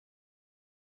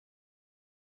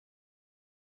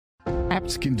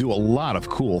apps can do a lot of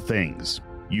cool things.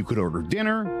 You could order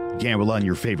dinner, gamble on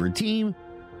your favorite team,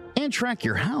 and track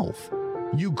your health.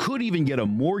 You could even get a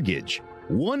mortgage.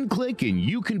 One click and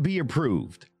you can be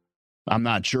approved. I'm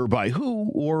not sure by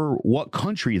who or what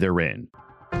country they're in.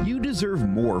 You deserve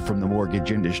more from the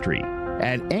mortgage industry.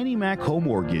 At AnyMac Home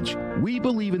Mortgage, we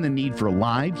believe in the need for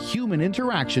live human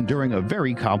interaction during a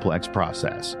very complex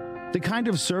process. The kind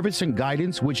of service and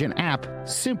guidance which an app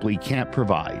simply can't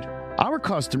provide. Our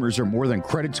customers are more than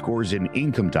credit scores and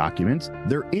income documents.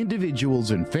 They're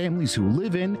individuals and families who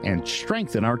live in and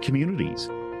strengthen our communities.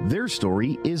 Their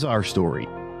story is our story,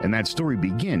 and that story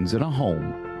begins in a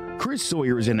home. Chris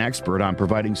Sawyer is an expert on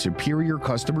providing superior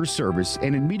customer service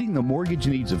and in meeting the mortgage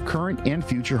needs of current and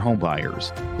future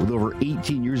homebuyers. With over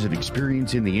 18 years of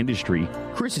experience in the industry,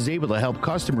 Chris is able to help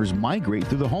customers migrate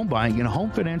through the home buying and home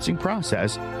financing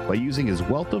process by using his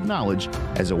wealth of knowledge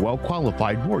as a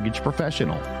well-qualified mortgage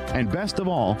professional. And best of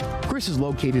all, Chris is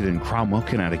located in Cromwell,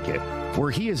 Connecticut,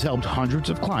 where he has helped hundreds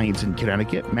of clients in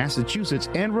Connecticut, Massachusetts,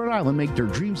 and Rhode Island make their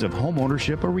dreams of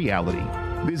homeownership a reality.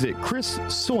 Visit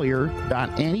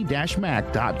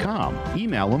chrissawyer.any-mac.com.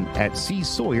 Email him at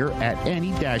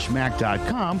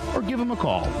csawyer@any-mac.com or give him a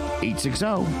call,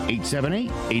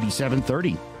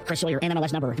 860-878-8730. Chris Sawyer,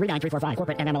 NMLS number 39345,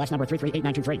 corporate NMLS number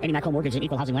 338923. AnyMac Home Mortgage is an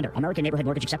equal housing lender. American Neighborhood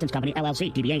Mortgage Acceptance Company,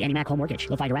 LLC. DBA AnyMac Home Mortgage.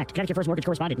 Lo-Fi Direct. Connecticut First Mortgage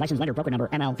Correspondent. License lender. Broker number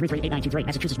ML 338923.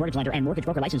 Massachusetts Mortgage Lender and Mortgage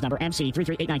Broker License number MC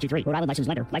 338923. Rhode Island License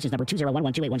Lender. License number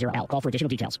 201128110L. Call for additional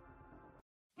details.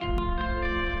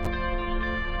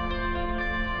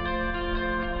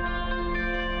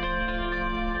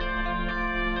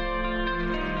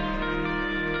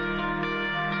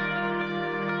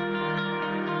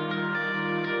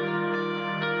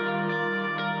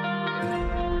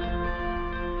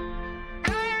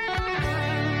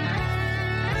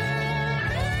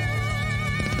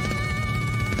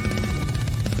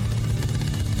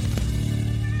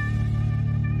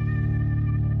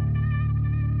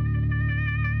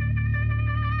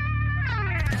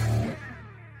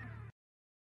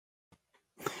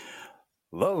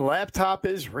 The laptop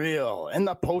is real, and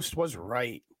the post was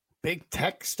right. Big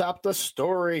tech stopped the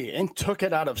story and took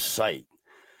it out of sight.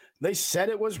 They said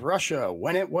it was Russia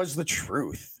when it was the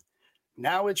truth.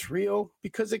 Now it's real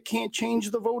because it can't change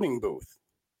the voting booth.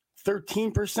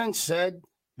 13% said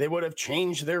they would have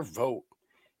changed their vote.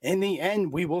 In the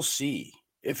end, we will see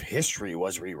if history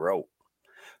was rewrote.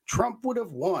 Trump would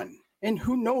have won, and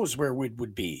who knows where we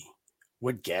would be.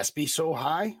 Would gas be so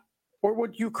high, or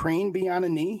would Ukraine be on a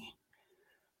knee?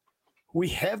 We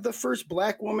have the first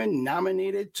black woman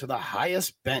nominated to the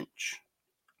highest bench,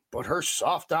 but her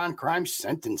soft on crime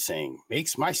sentencing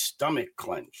makes my stomach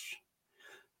clench.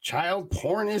 Child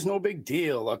porn is no big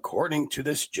deal, according to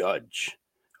this judge.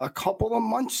 A couple of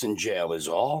months in jail is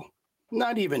all,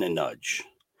 not even a nudge.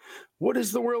 What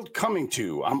is the world coming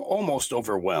to? I'm almost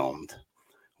overwhelmed.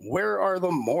 Where are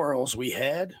the morals we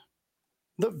had?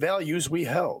 The values we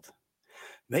held?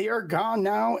 They are gone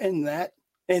now, and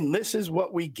this is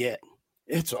what we get.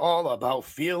 It's all about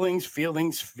feelings,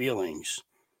 feelings, feelings.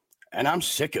 And I'm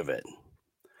sick of it.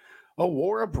 A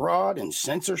war abroad and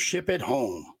censorship at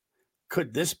home.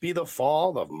 Could this be the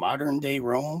fall of modern day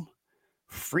Rome?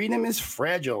 Freedom is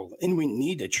fragile and we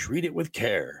need to treat it with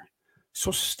care.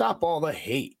 So stop all the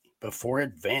hate before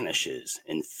it vanishes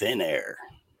in thin air.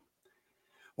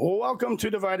 Welcome to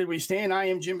Divided We Stand. I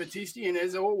am Jim Battisti, and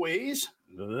as always,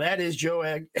 that is Joe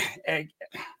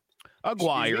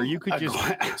Aguirre, you could just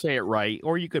say it right,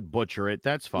 or you could butcher it.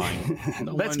 That's fine.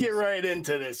 Let's get right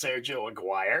into this, there, Joe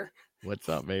Aguirre. What's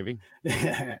up, baby?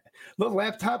 The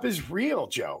laptop is real,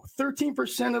 Joe.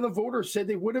 13% of the voters said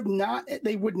they would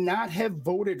not have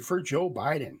voted for Joe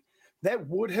Biden. That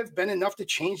would have been enough to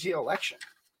change the election.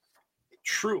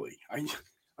 Truly,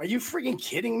 are you freaking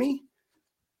kidding me?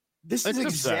 This is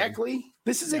exactly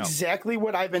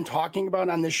what I've been talking about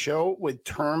on this show with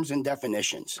terms and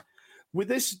definitions. With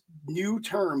this new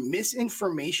term,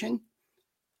 misinformation,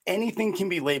 anything can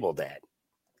be labeled that.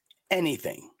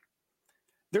 Anything.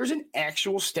 There's an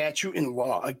actual statute in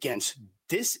law against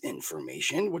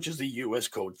disinformation, which is the U.S.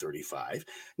 Code 35.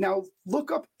 Now,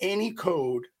 look up any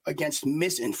code against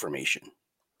misinformation.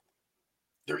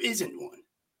 There isn't one.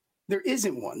 There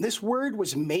isn't one. This word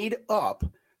was made up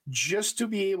just to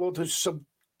be able to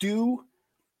subdue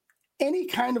any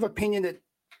kind of opinion that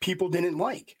people didn't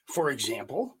like. For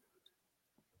example,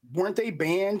 weren't they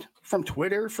banned from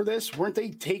Twitter for this? Weren't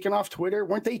they taken off Twitter?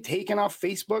 Weren't they taken off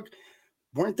Facebook?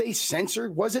 Weren't they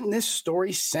censored? Wasn't this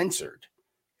story censored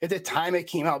at the time it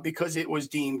came out because it was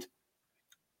deemed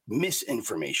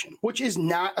misinformation, which is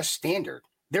not a standard?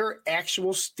 There are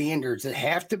actual standards that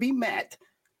have to be met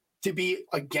to be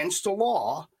against the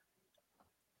law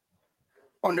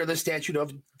under the statute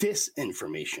of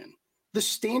disinformation. The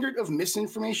standard of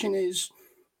misinformation is,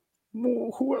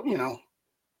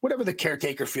 whatever the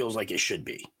caretaker feels like it should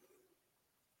be.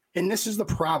 And this is the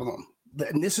problem.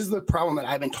 And this is the problem that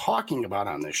I've been talking about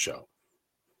on this show.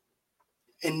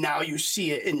 And now you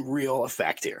see it in real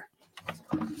effect here.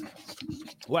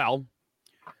 Well,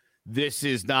 this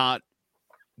is not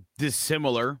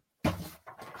dissimilar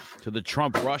to the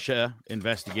Trump-Russia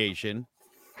investigation,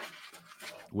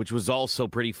 which was also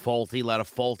pretty faulty. A lot of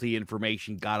faulty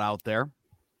information got out there.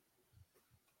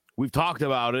 We've talked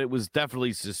about it. It was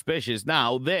definitely suspicious.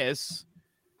 Now, this,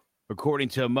 according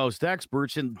to most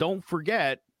experts, and don't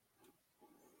forget,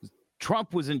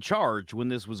 Trump was in charge when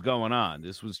this was going on.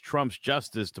 This was Trump's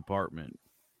Justice Department,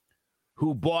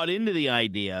 who bought into the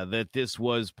idea that this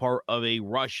was part of a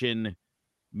Russian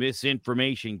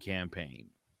misinformation campaign.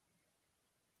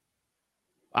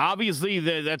 Obviously,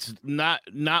 that's not.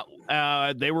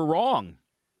 They were wrong.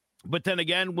 But then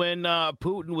again, when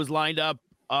Putin was lined up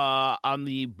on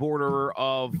the border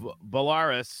of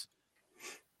Belarus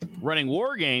running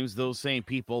war games, those same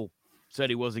people said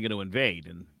he wasn't going to invade,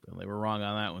 and they were wrong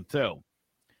on that one too.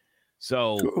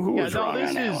 So, this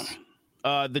is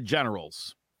the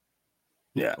generals.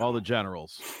 Yeah, all the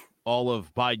generals, all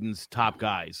of Biden's top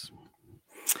guys.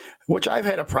 Which I've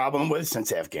had a problem with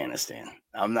since Afghanistan.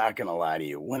 I'm not going to lie to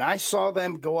you. When I saw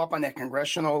them go up on that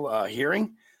congressional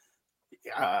hearing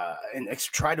and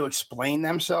try to explain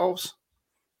themselves,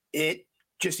 it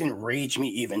just enraged me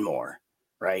even more,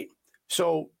 right?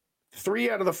 So 3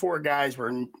 out of the 4 guys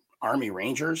were Army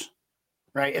Rangers,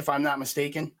 right? If I'm not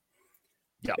mistaken.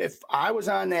 Yeah. If I was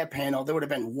on that panel, there would have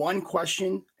been one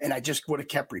question, and I just would have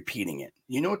kept repeating it.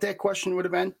 You know what that question would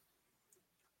have been?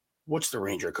 What's the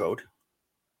Ranger code?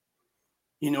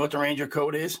 You know what the Ranger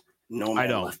code is? No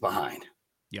man left behind.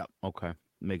 Yep. Okay.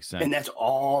 Makes sense. And that's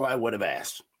all I would have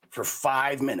asked for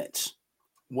 5 minutes.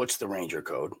 What's the Ranger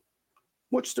code?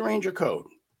 What's the Ranger code?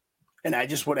 And I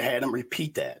just would have had them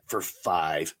repeat that for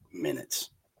 5 minutes.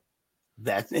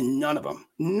 And none of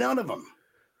them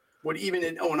would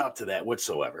even own up to that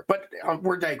whatsoever. But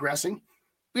we're digressing.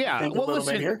 Yeah. Well,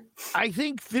 listen, here. I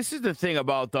think this is the thing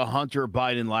about the Hunter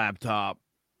Biden laptop.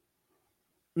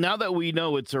 Now that we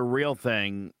know it's a real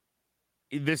thing,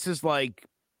 this is like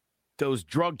those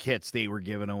drug kits they were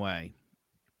giving away.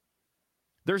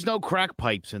 There's no crack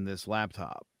pipes in this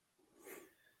laptop.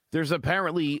 There's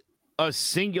apparently a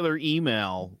singular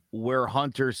email where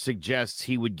Hunter suggests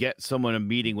he would get someone a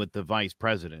meeting with the vice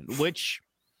president, which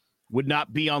would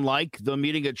not be unlike the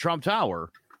meeting at Trump Tower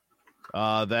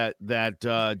that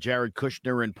Jared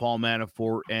Kushner and Paul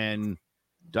Manafort and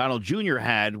Donald Jr.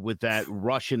 had with that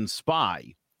Russian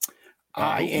spy. Who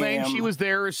claims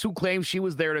she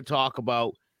was there to talk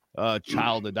about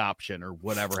child adoption or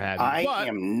whatever have you. I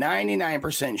am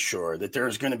 99% sure that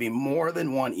there's going to be more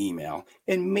than one email,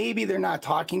 and maybe they're not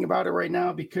talking about it right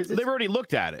now because they've already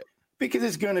looked at it. Because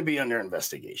it's going to be under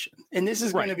investigation, and this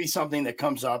is going to be something that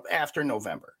comes up after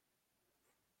November.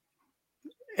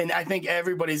 And I think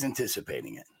everybody's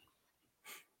anticipating it.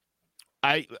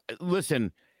 I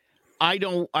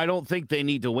don't think they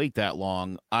need to wait that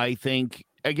long. I think,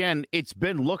 again, it's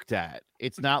been looked at.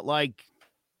 It's not like,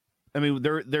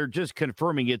 they're just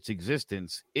confirming its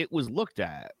existence. It was looked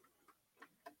at.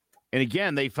 And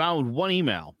again, they found one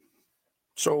email.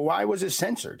 So why was it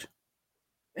censored?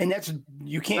 And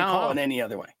you can't call it any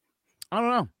other way. I don't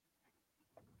know.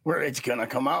 Where it's going to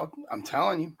come out, I'm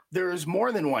telling you. There's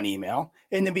more than one email.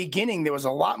 In the beginning, there was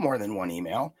a lot more than one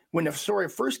email. When the story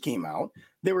first came out,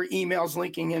 there were emails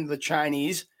linking into the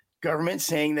Chinese government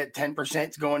saying that 10%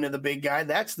 is going to the big guy.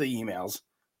 That's the emails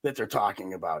that they're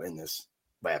talking about in this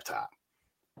laptop.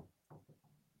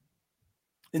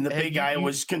 And the big guy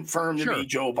was confirmed to be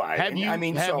Joe Biden.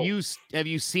 Have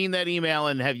you seen that email,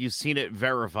 and have you seen it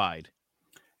verified?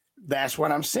 That's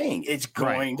what I'm saying. It's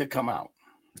going to come out.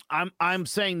 I'm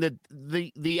saying that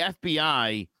the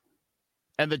FBI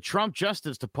and the Trump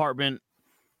Justice Department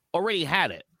already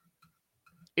had it.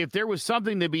 If there was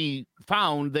something to be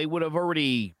found, they would have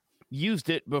already used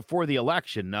it before the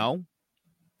election. No,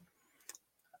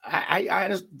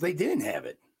 they didn't have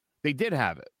it. They did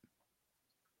have it.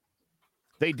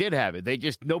 They did have it. They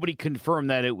just, nobody confirmed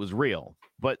that it was real,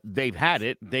 but they've had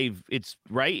it.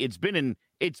 It's been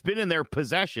in their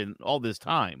possession all this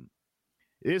time.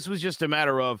 This was just a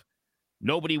matter of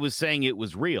nobody was saying it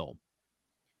was real.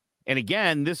 And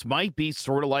again, this might be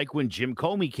sort of like when Jim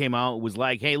Comey came out and was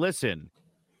like, hey, listen,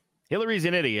 Hillary's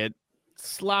an idiot,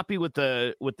 sloppy with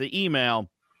the email,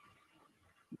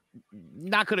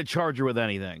 not going to charge her with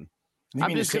anything.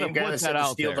 I'm just going to put that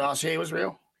out there. Steele dossier was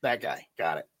real? That guy.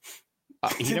 Got it.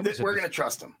 We're going to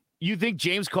trust him. You think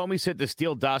James Comey said the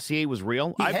Steele dossier was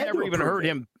real? I've never even heard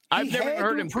him. I've never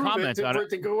heard him comment on it. For it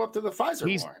to go up to the Pfizer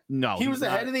warrant. No, he was the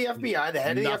head of the FBI. The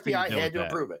head of the FBI had to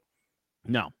approve it.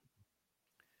 No.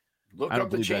 Look up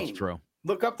the chain. That's true.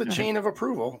 Look up the chain of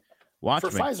approval for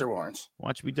Pfizer warrants.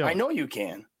 Watch me do it. I know you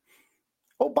can.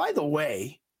 Oh, by the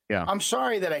way, I'm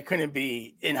sorry that I couldn't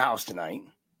be in-house tonight,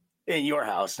 in your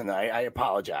house tonight. I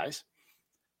apologize.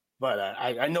 But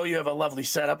I know you have a lovely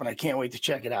setup, and I can't wait to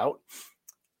check it out.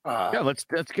 Let's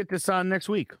get this on next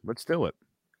week. Let's do it.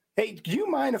 Hey, do you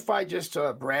mind if I just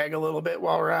brag a little bit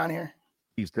while we're on here?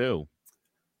 Please do.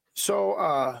 So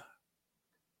I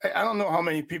don't know how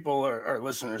many people or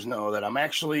listeners know that I'm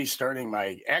actually starting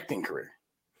my acting career.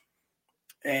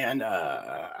 And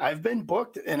I've been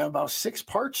booked in about 6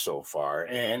 parts so far,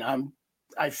 and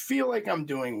I feel like I'm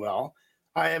doing well.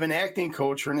 I have an acting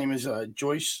coach. Her name is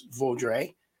Joyce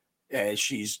Vaudrey, and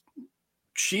she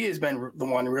has been the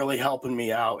one really helping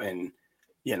me out. And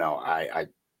I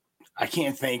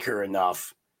can't thank her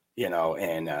enough.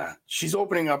 And she's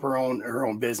opening up her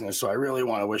own business, so I really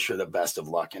want to wish her the best of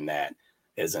luck in that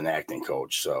as an acting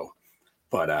coach. So.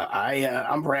 But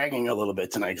I'm bragging a little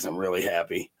bit tonight because I'm really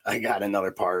happy. I got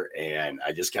another part, and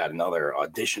I just got another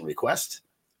audition request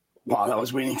while I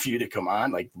was waiting for you to come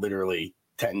on, like literally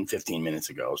 10, 15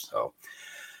 minutes ago. So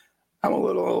I'm a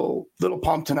little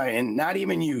pumped tonight, and not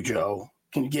even you, Joe,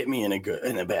 can get me in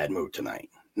a bad mood tonight.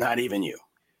 Not even you.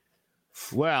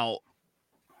 Well,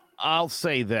 I'll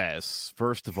say this.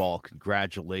 First of all,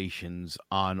 congratulations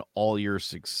on all your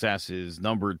successes.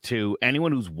 Number 2,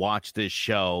 anyone who's watched this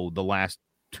show the last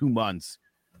 2 months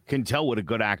can tell what a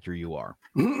good actor you are.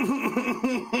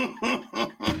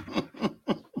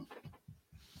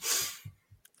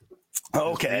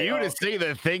 Okay. For you to say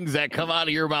the things that come out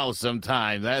of your mouth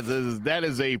sometimes, that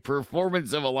is a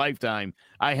performance of a lifetime.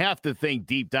 I have to think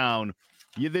deep down,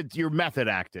 you're method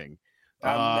acting.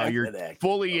 You're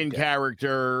fully in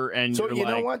character, and so you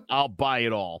know what? I'll buy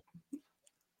it all.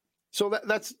 So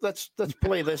let's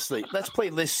play this thing. Let's play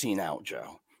this scene out,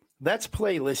 Joe. Let's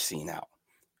play this scene out.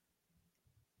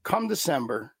 Come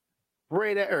December,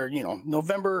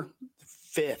 November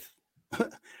 5th.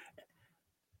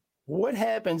 What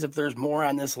happens if there's more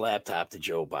on this laptop to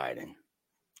Joe Biden?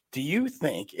 Do you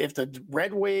think if the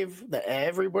red wave that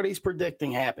everybody's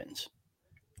predicting happens,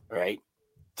 right?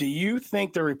 Do you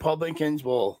think the Republicans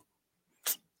will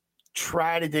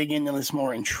try to dig into this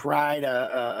more and try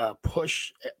to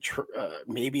push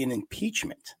maybe an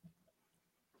impeachment?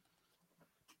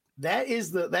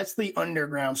 That's the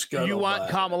underground scuttlebutt. You want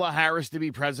Kamala Harris to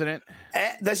be president?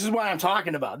 This is what I'm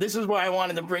talking about. This is why I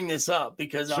wanted to bring this up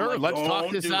because let's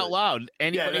talk this out loud.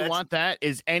 Anybody want that?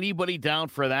 Is anybody down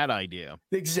for that idea?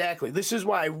 Exactly. This is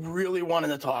why I really wanted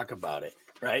to talk about it,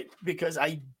 right? Because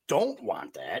I don't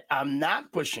want that. I'm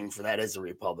not pushing for that as a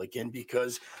Republican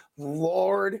because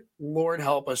Lord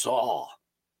help us all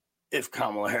if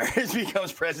Kamala Harris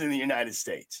becomes president of the United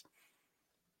States.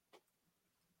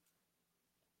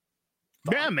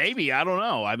 Yeah, maybe. I don't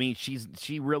know. I mean,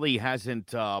 she really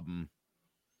hasn't she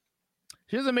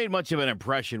hasn't made much of an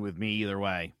impression with me either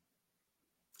way.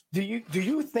 Do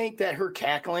you think that her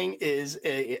cackling is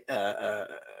a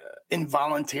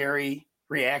involuntary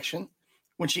reaction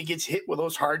when she gets hit with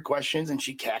those hard questions and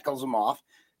she cackles them off?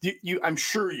 I'm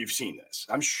sure you've seen this.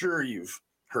 I'm sure you've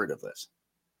heard of this.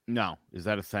 No, is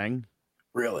that a thing?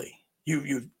 Really?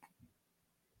 You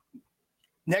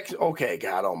next? Okay,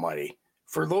 God Almighty.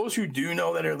 For those who do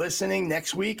know that are listening,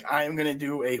 next week I am going to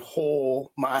do a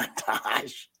whole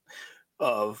montage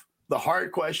of the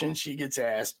hard questions she gets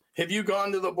asked. Have you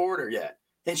gone to the border yet?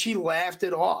 And she laughed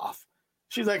it off.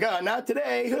 She's like, "Oh, not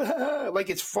today." Like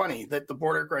it's funny that the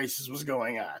border crisis was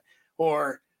going on.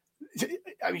 Or,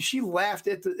 I mean, she laughed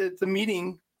at the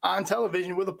meeting on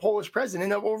television with the Polish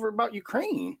president over about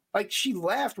Ukraine. Like she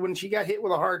laughed when she got hit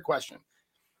with a hard question.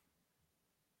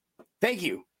 Thank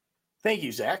you,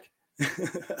 Zach.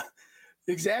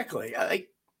 Exactly.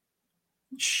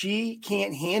 She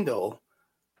can't handle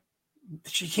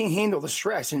the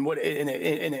stress and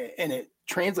it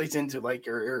translates into like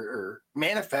or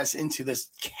manifests into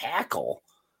this cackle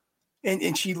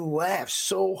and she laughs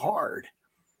so hard.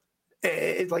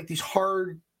 It's like these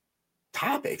hard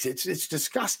topics. It's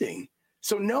disgusting.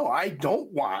 So no, I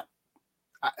don't want.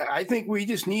 I think we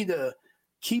just need to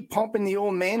keep pumping the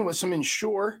old man with some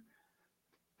Ensure.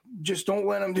 Just don't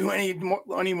let him do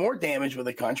any more damage with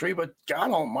the country. But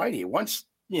God Almighty, once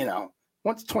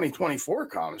 2024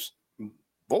 comes,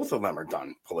 both of them are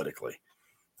done politically.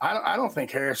 I don't think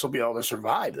Harris will be able to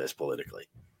survive this politically.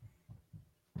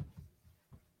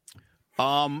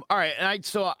 All right.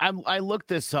 I looked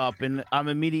this up and I'm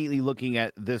immediately looking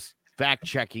at this fact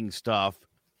checking stuff.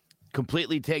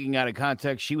 completely taking out of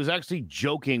context. She was actually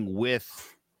joking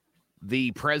with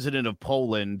the president of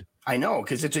Poland. I know,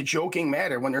 because it's a joking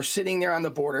matter when they're sitting there on the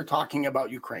border talking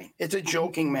about Ukraine. It's a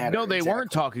joking matter. No, they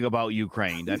weren't talking about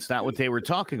Ukraine. That's not what they were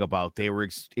talking about. They were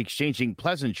exchanging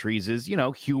pleasantries, as, you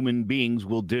know, human beings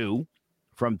will do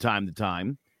from time to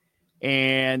time.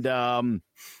 And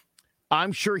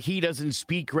I'm sure he doesn't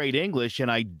speak great English, and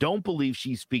I don't believe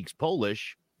she speaks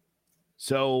Polish.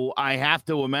 So I have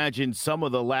to imagine some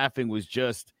of the laughing was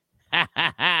just, ha,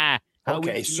 ha, ha.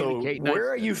 Okay, so where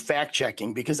are you fact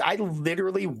checking? Because I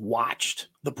literally watched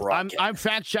the broadcast. I'm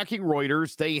fact checking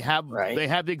Reuters. They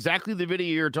have exactly the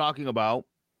video you're talking about.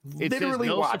 It literally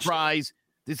says, no surprise.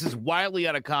 This is wildly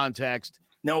out of context.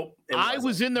 Nope. I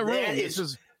was in the room. This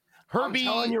is Herbie. I'm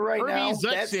telling you right now,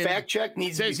 that fact check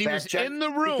needs to be fact checked. In the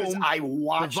room because I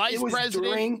watched. The vice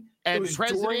president and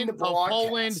president of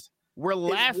Poland were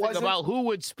laughing about who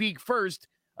would speak first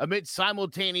amid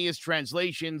simultaneous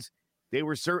translations. They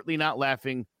were certainly not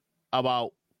laughing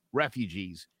about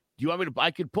refugees. Do you want me to?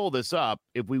 I could pull this up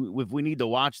if we need to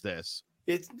watch this.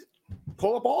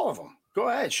 Pull up all of them. Go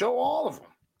ahead, show all of them.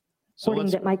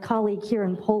 Reporting that my colleague here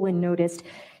in Poland noticed.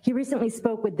 He recently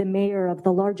spoke with the mayor of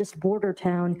the largest border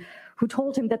town, who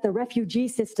told him that the refugee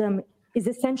system is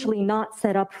essentially not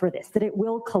set up for this, that it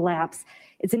will collapse.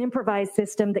 It's an improvised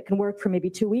system that can work for maybe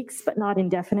 2 weeks, but not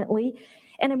indefinitely.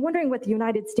 And I'm wondering what the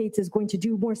United States is going to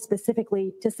do more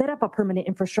specifically to set up a permanent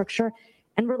infrastructure.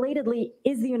 And relatedly,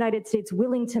 is the United States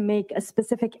willing to make a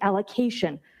specific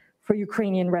allocation for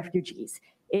Ukrainian refugees?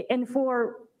 And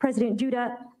for President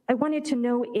Duda, I wanted to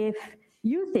know if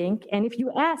you think, and if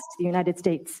you asked the United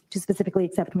States to specifically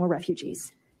accept more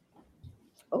refugees.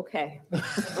 Okay.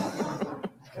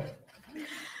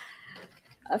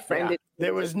 A friend.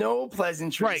 There was no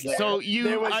pleasantries. Right. There. So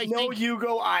there was no you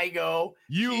go, I go.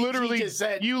 You literally just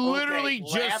said,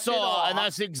 just saw, and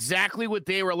that's exactly what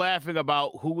they were laughing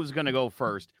about. Who was going to go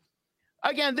first?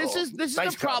 Again, this is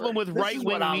the problem with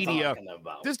right-wing media.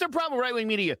 This is the problem with right-wing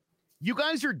media. You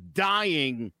guys are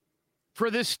dying for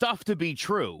this stuff to be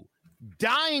true.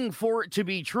 Dying for it to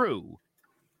be true.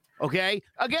 Okay?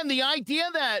 Again, the idea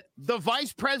that the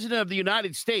vice president of the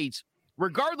United States,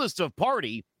 regardless of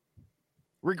party,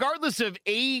 regardless of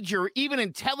age or even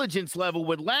intelligence level,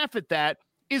 would laugh at that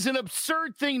is an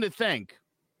absurd thing to think.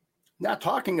 Not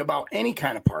talking about any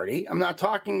kind of party. I'm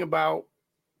talking about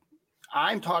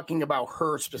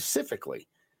her specifically.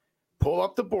 Pull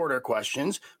up the border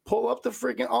questions, pull up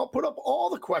the I'll put up all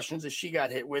the questions that she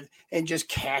got hit with and just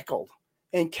cackled.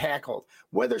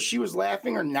 Whether she was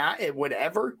laughing or not,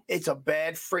 whatever, it's a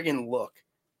bad friggin' look,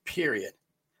 period.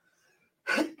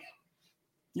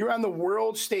 You're on the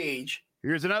world stage.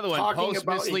 Here's another one. Post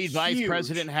mislead Vice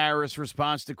President Harris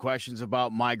response to questions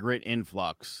about migrant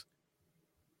influx.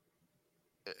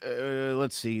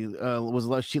 Let's see.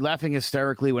 Was she laughing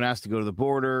hysterically when asked to go to the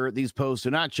border? These posts do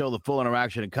not show the full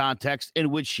interaction and context in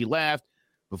which she laughed.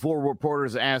 Before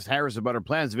reporters asked Harris about her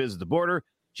plans to visit the border,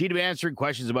 she'd be answering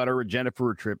questions about her agenda for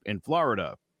her trip in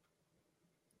Florida.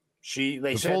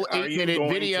 They said, full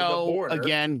 8-minute video,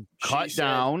 again, cut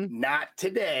down. Not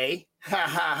today. Ha,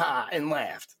 ha, ha, and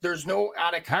laughed. There's no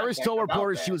out of context. Harris told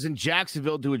reporters she was in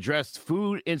Jacksonville to address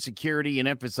food insecurity and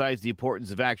emphasize the importance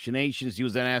of vaccinations. She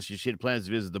was then asked if she had plans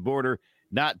to visit the border.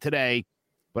 Not today,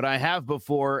 but I have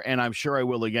before, and I'm sure I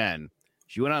will again.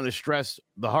 She went on to stress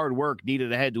the hard work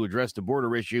needed ahead to address the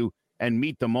border issue and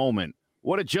meet the moment.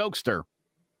 What a jokester.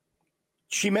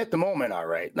 She met the moment, all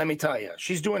right. Let me tell you.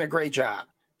 She's doing a great job.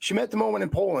 She met the moment in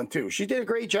Poland, too. She did a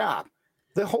great job.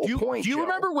 The whole point. Do you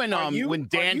remember when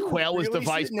Dan Quayle was the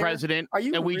vice president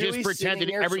and we just pretended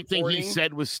everything he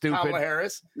said was stupid? Kamala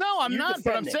Harris? No, I'm not.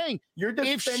 But I'm saying you're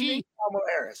defending Kamala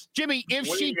Harris. Jimmy, if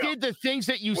she did the things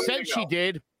that you said she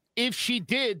did, if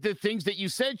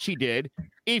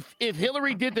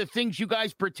Hillary did the things you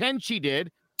guys pretend she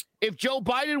did, if Joe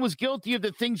Biden was guilty of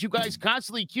the things you guys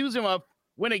constantly accuse him of,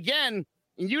 when again,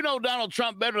 and you know Donald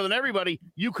Trump better than everybody,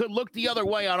 you could look the other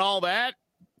way on all that.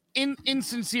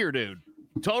 Insincere, dude.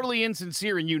 Totally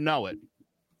insincere, and you know it.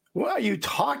 What are you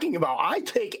talking about? I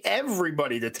take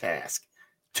everybody to task,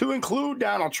 to include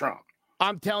Donald Trump.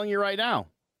 I'm telling you right now.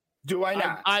 Do I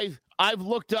not? I've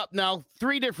looked up now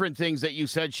 3 different things that you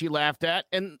said she laughed at,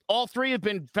 and all 3 have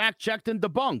been fact-checked and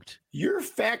debunked. Your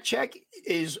fact check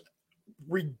is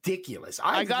ridiculous.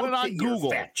 I got it on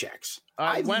Google. Fact checks.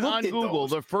 I went on Google.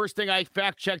 The first thing I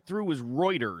fact-checked through was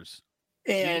Reuters,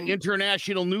 an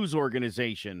international news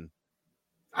organization.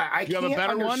 I do you have a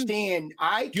better understand.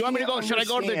 One? Do you want me to go? Should I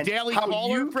go to the Daily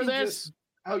Caller for this?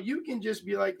 How you can just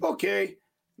be like, okay,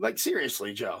 like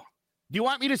seriously, Joe. Do you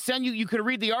want me to send you? You could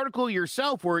read the article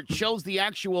yourself where it shows the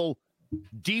actual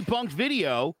debunked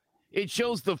video. It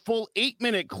shows the full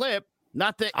 8-minute clip,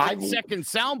 not the 8-second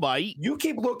soundbite. You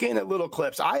keep looking at little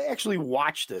clips. I actually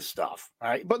watch this stuff. All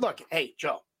right. But look, hey,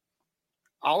 Joe,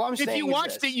 all I'm saying is if you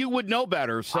watched it, you would know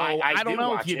better. So I don't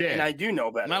know if you did. And I do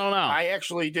know better. I don't know. I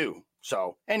actually do.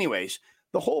 So anyways,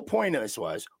 the whole point of this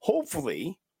was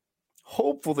hopefully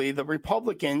the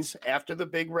Republicans, after the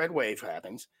big red wave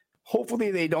happens,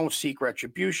 hopefully they don't seek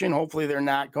retribution. Hopefully they're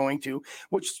not going to,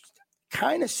 which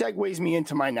kind of segues me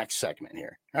into my next segment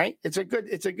here. Right? It's a good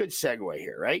segue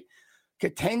here, right?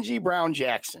 Ketanji Brown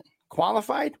Jackson,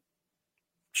 qualified?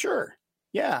 Sure.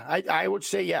 Yeah, I would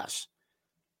say yes.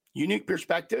 Unique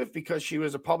perspective because she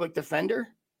was a public defender?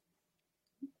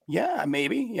 Yeah,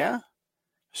 maybe. Yeah.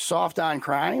 Soft on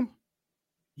crime?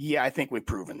 Yeah, I think we've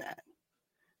proven that.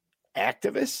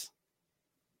 Activists?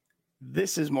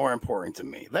 This is more important to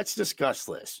me. Let's discuss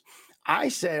this. I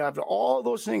said of all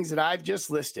those things that I've just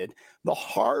listed, the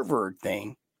Harvard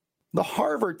thing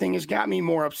has got me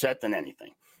more upset than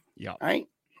anything. Yeah. Right?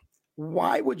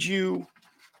 Why would you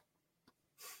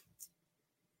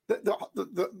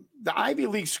the Ivy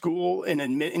League school and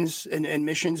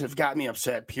admissions have got me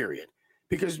upset, period.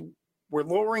 Because we're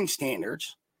lowering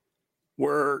standards.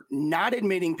 We're not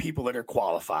admitting people that are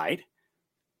qualified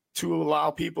to allow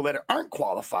people that aren't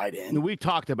qualified in. We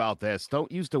talked about this.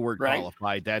 Don't use the word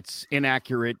qualified. That's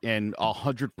inaccurate and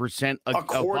 100% a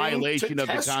violation of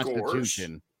the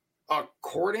Constitution.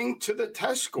 According to the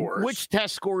test scores. Which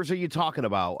test scores are you talking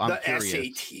about? I'm curious.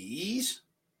 SATs,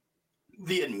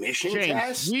 the admission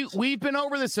James, test. We've been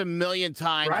over this a million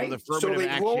times with affirmative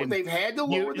action. They've had to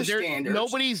lower the standards.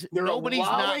 Nobody's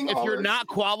not. If you're not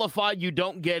qualified, you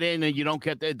don't get in, and you don't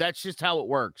get that. That's just how it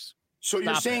works. So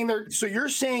you're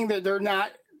saying they're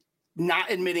not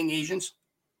admitting Asians?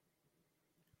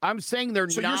 I'm saying they're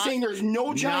so not. You're saying there's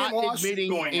no giant lawsuit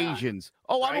admitting going Asians.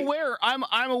 On, I'm aware.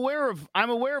 I'm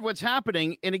aware of what's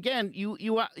happening. And again,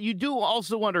 you do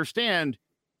also understand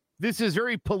this is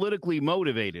very politically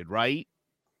motivated, right?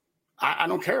 I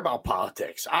don't care about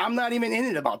politics. I'm not even in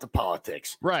it about the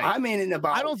politics. Right. I'm in it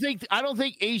about. I don't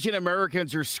think Asian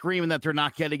Americans are screaming that they're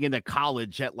not getting into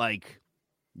college at a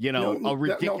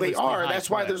ridiculous. No, they are. That's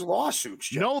why there's lawsuits.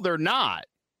 Joe. No, they're not.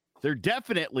 They're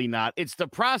definitely not. It's the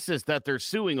process that they're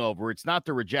suing over. It's not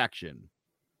the rejection.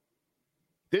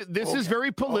 This is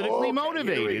very politically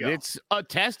motivated. It's a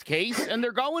test case, and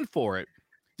they're going for it.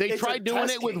 They tried doing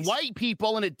it with white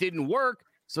people, and it didn't work.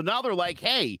 So now they're like,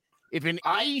 hey, if an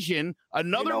Asian,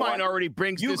 another minority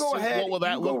brings this, what will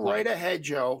that look like? Go right ahead,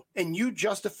 Joe, and you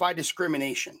justify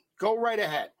discrimination. Go right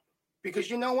ahead.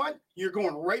 Because you know what? You're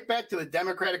going right back to the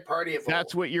Democratic Party of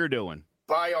That's what you're doing.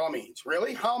 By all means.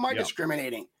 Really? How am I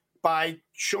discriminating? By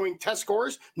showing test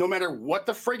scores, no matter what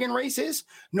the friggin' race is,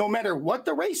 no matter what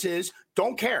the race is,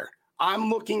 don't care. I'm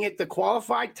looking at the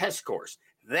qualified test scores.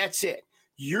 That's it.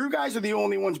 You guys are the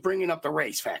only ones bringing up the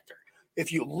race factor.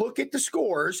 If you look at the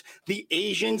scores, the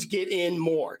Asians get in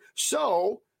more.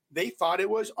 So they thought it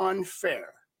was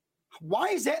unfair. Why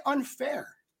is that unfair?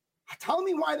 Tell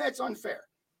me why that's unfair.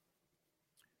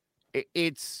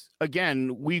 It's,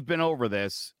 again, we've been over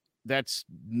this. That's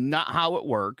not how it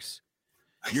works.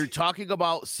 You're talking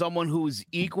about someone who's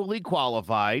equally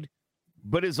qualified,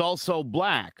 but is also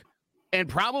black. And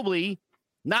probably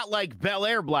not like Bel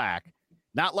Air black,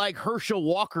 not like Herschel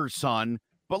Walker's son,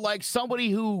 but like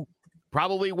somebody who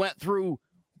probably went through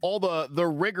all the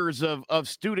rigors of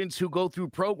students who go through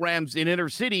programs in inner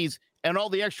cities and all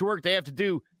the extra work they have to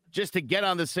do just to get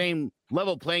on the same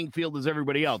level playing field as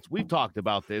everybody else. We've talked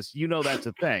about this. You know that's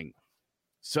a thing.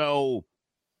 So,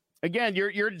 again,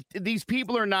 these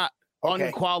people are not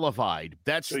unqualified.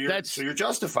 So you're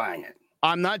justifying it.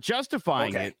 I'm not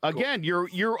justifying it. Again, cool.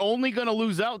 You're only going to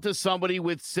lose out to somebody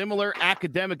with similar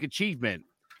academic achievement.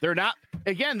 They're not.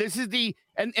 Again, this is the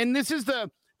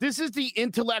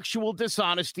intellectual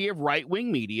dishonesty of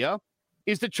right-wing media,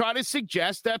 is to try to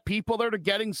suggest that people that are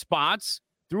getting spots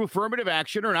through affirmative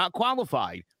action are not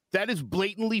qualified. That is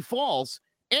blatantly false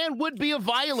and would be a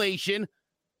violation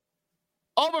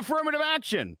of affirmative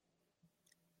action.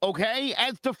 Okay,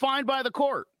 as defined by the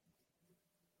court.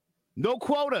 No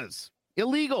quotas.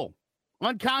 Illegal.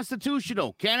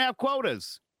 Unconstitutional. Can't have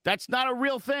quotas. That's not a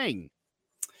real thing.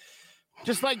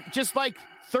 Just like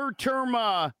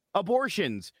third-term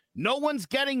abortions. No one's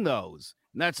getting those.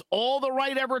 And that's all the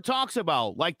right ever talks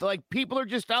about. Like people are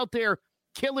just out there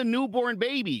killing newborn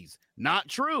babies. Not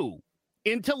true.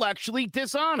 Intellectually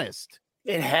dishonest.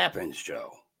 It happens,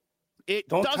 Joe. It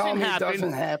doesn't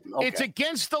happen. Okay. It's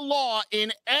against the law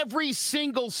in every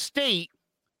single state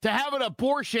to have an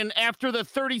abortion after the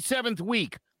 37th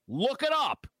week. Look it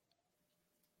up.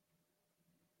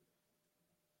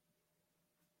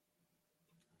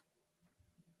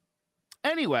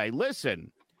 Anyway,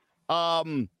 listen,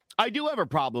 I do have a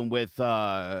problem with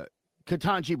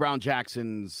Ketanji Brown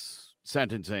Jackson's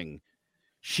sentencing.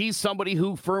 She's somebody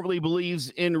who firmly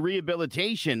believes in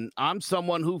rehabilitation. I'm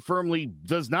someone who firmly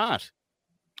does not.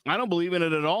 I don't believe in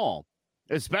it at all,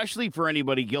 especially for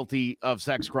anybody guilty of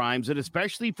sex crimes and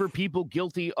especially for people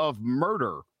guilty of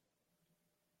murder.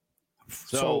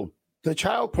 So the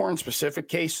child porn specific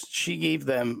case, she gave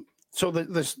them. So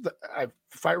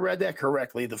if I read that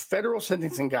correctly, the federal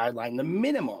sentencing guideline, the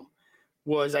minimum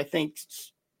was, I think,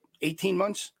 18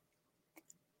 months.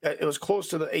 It was close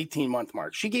to the 18-month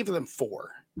mark. She gave them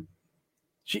 4.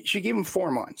 She gave them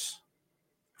 4 months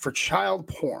for child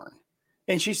porn.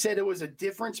 And she said it was a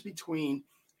difference between,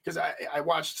 because I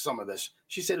watched some of this.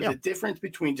 She said it was a difference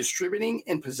between distributing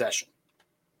and possession.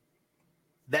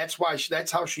 That's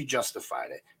how she justified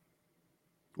it.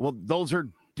 Well, those are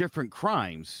different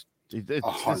crimes. It's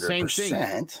 100%. The same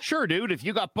thing. Sure, dude. If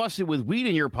you got busted with weed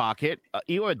in your pocket,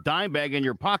 you have a dime bag in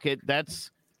your pocket, that's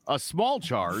a small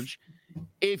charge.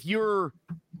 If you're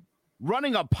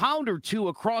running a pound or two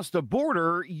across the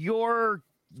border,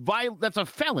 that's a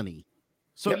felony.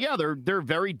 So yeah, they're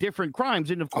very different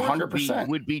crimes, and of course 100%.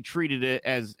 Would be treated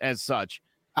as such.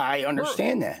 I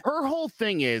understand that. Her whole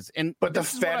thing is, but the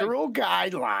federal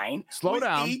guideline. Slow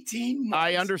down. 18 months.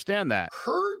 I understand that.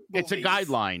 It's a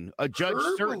guideline. A judge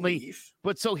certainly.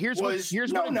 But so here's what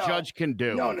a judge can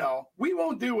do. No, we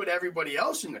won't do what everybody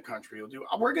else in the country will do.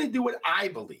 We're going to do what I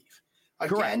believe.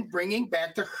 Again, correct. Bringing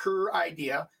back to her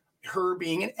idea, her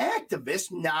being an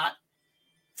activist, not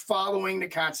following the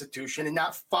Constitution and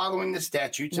not following the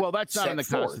statutes. Well, that's not in the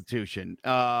Constitution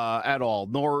at all,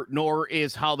 nor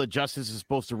is how the justice is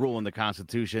supposed to rule in the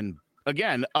Constitution.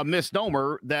 Again, a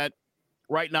misnomer that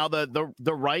right now the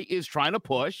right is trying to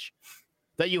push,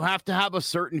 that you have to have a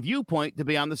certain viewpoint to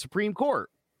be on the Supreme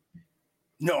Court.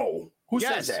 No. Who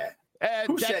says that?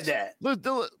 Who said that?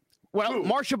 Well,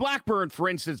 Marsha Blackburn, for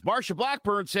instance. Marsha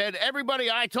Blackburn said, everybody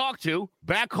I talk to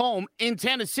back home in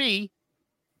Tennessee,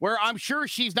 where I'm sure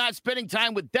she's not spending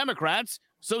time with Democrats,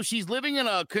 so she's living in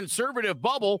a conservative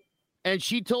bubble, and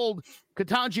she told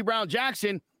Ketanji Brown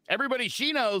Jackson, everybody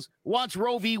she knows wants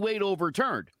Roe v. Wade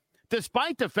overturned,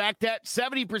 despite the fact that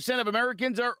 70% of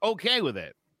Americans are okay with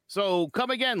it. So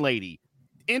come again, lady.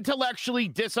 Intellectually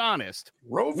dishonest.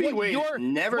 Roe v. Wade is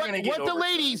never going to get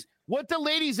overturned. What the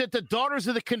ladies at the Daughters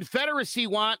of the Confederacy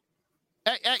want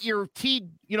at your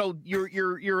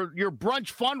your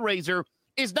brunch fundraiser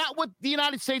is not what the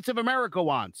United States of America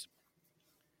wants.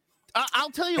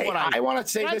 I'll tell you what I want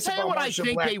to say this about what Marsha I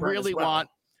think Blackburn they really want.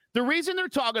 The reason they're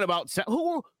talking about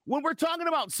when we're talking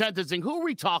about sentencing, who are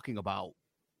we talking about?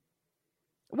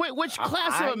 Which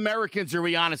class of Americans are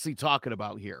we honestly talking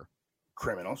about here?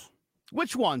 Criminals.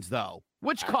 Which ones though?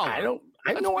 Which color?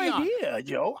 I have no idea,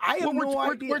 Joe. I have no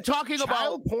idea. We're talking Child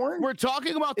about porn. We're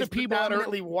talking about the people that are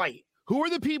white. Who are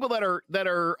the people that are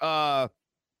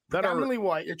predominantly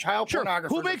white? Your child pornographers.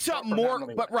 Who makes up more?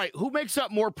 But right, who makes up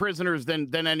more prisoners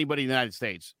than anybody in the United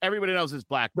States? Everybody knows it's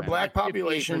black men. The black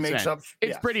population makes up.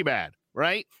 It's pretty bad,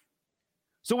 right?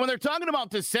 So when they're talking about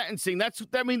the sentencing,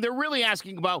 they're really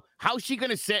asking about how's she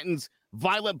going to sentence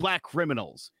violent black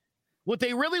criminals. What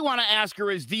they really want to ask her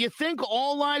is, do you think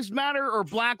all lives matter or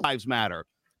black lives matter?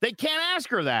 They can't ask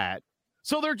her that.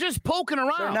 So they're just poking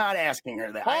around. They're not asking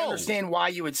her that. I understand why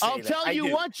you would say that. I'll tell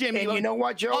you what, Jimmy. And you know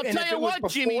what, Joe? I'll tell you what,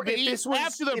 Jimmy.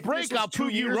 After the break, I'll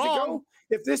prove you wrong.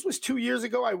 If this was 2 years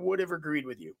ago, I would have agreed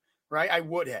with you, right? I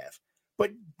would have.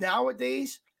 But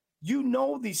nowadays,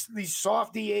 these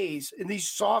soft DAs and these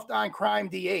soft on crime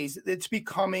DAs, it's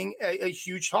becoming a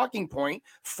huge talking point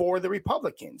for the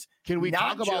Republicans. Can we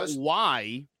talk about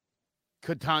why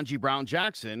Ketanji Brown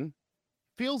Jackson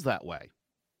feels that way?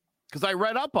 Because I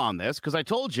read up on this, because I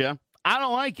told you, I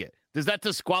don't like it. Does that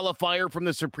disqualify her from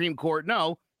the Supreme Court?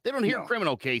 No, they don't hear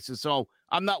criminal cases, so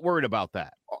I'm not worried about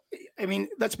that. I mean,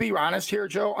 let's be honest here,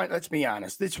 Joe. Let's be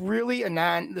honest. This is really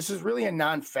a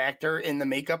non-factor in the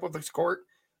makeup of this court,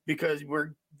 because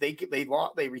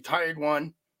they retired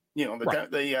one.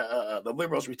 The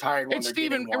liberals retired one. It's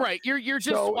Stephen, right? You're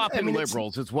just swapping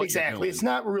liberals. It's what exactly. It's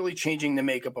not really changing the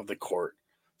makeup of the court.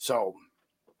 So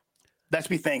let's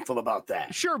be thankful about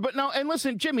that. Sure, but no. And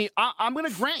listen, Jimmy, I'm going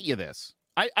to grant you this.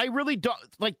 I really don't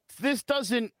like this.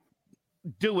 Doesn't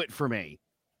do it for me.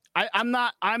 I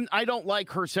don't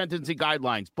like her sentencing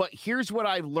guidelines. But here's what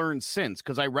I've learned since,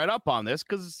 because I read up on this,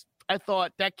 because I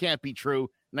thought that can't be true.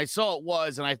 And I saw it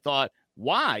was, and I thought,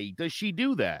 why does she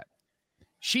do that?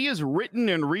 She has written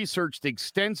and researched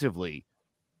extensively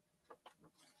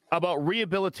about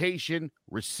rehabilitation,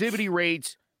 recidivity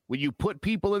rates. When you put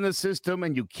people in the system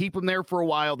and you keep them there for a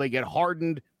while, they get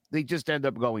hardened. They just end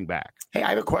up going back. Hey, I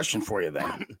have a question for you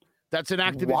then. That's an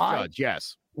activist judge,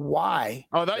 yes. Why?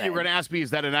 Oh, I thought you were going to ask me,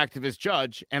 is that an activist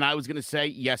judge? And I was going to say,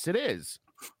 yes, it is.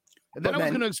 And then I was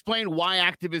going to explain why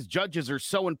activist judges are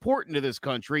so important to this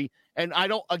country. And I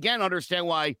don't, again, understand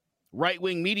why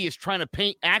right-wing media is trying to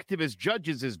paint activist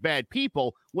judges as bad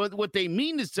people. What they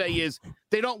mean to say is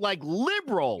they don't like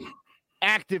liberal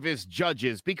activist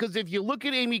judges. Because if you look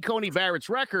at Amy Coney Barrett's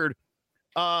record,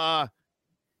 100%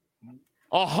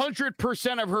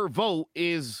 of her vote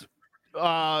is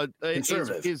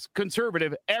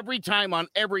conservative every time on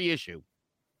every issue.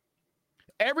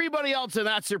 Everybody else in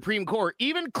that Supreme Court,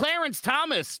 even Clarence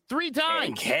Thomas, 3 times,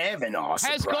 and Kavanaugh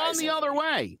has gone the other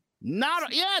way.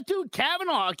 Dude,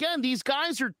 Kavanaugh, again, these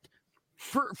guys are,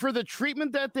 for the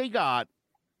treatment that they got,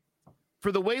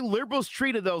 for the way liberals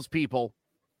treated those people,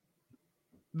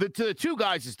 the two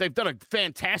guys, they've done a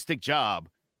fantastic job.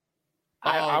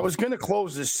 I was going to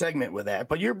close this segment with that,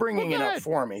 but you're bringing it up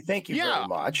for me. Thank you very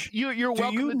much. You're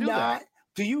welcome to do that.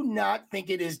 Do you not think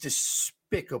it is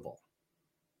despicable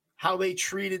how they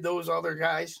treated those other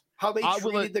guys? How they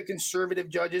treated the conservative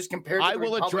judges compared to the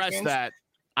Republicans?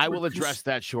 I will address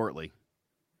that shortly.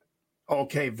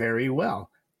 Okay, very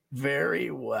well. Very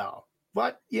well.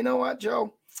 But you know what,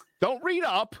 Joe? Don't read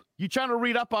up. You trying to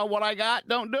read up on what I got?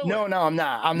 Don't do it. No, I'm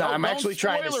not. I'm actually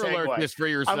trying to alert this for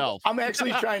yourself. I'm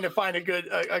actually trying to find a good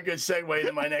segue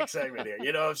to my next segment here.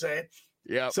 You know what I'm saying?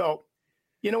 Yeah. So,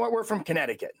 you know what? We're from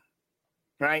Connecticut,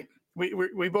 right?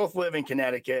 We both live in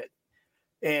Connecticut,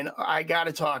 and I got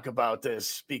to talk about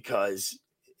this because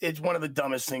it's one of the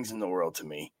dumbest things in the world to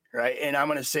me, right? And I'm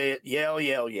going to say it: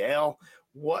 Yale.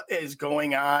 What is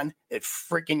going on at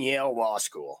freaking Yale Law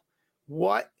School?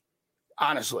 What?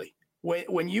 Honestly,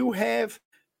 when you have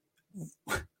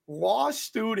law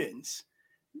students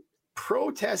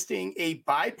protesting a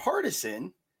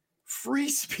bipartisan free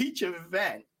speech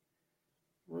event,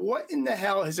 what in the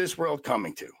hell is this world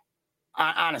coming to?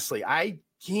 Honestly, I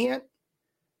can't.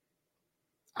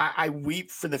 I weep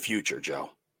for the future,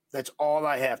 Joe. That's all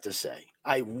I have to say.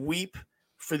 I weep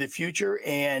for the future,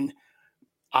 and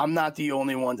I'm not the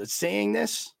only one that's saying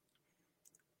this,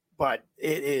 but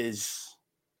it is.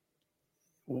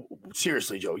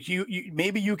 Seriously, Joe, you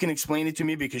maybe you can explain it to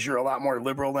me because you're a lot more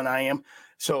liberal than I am.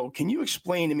 So can you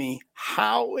explain to me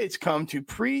how it's come to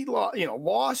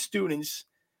law students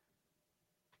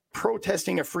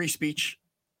protesting a free speech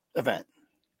event?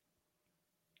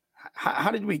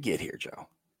 How did we get here, Joe?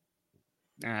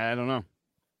 I don't know.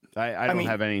 I don't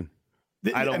have any.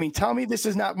 I mean, tell me this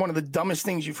is not one of the dumbest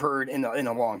things you've heard in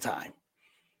a long time.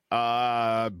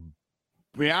 Yeah,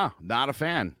 not a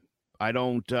fan. I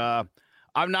don't.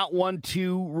 I'm not one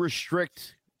to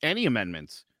restrict any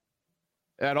amendments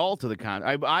at all to the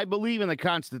I believe in the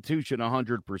Constitution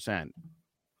 100%.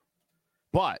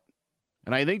 But,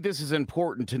 and I think this is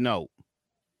important to note,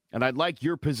 and I'd like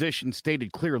your position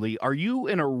stated clearly, are you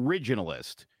an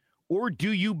originalist, or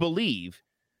do you believe,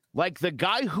 like the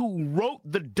guy who wrote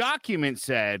the document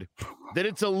said, that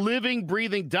it's a living,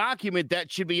 breathing document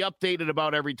that should be updated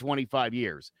about every 25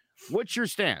 years? What's your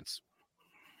stance?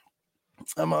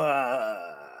 You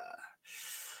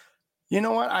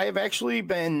know what? I've actually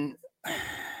been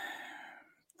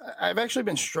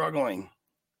struggling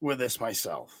with this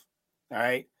myself. All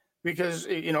right, because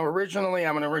originally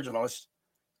I'm an originalist.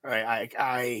 All right,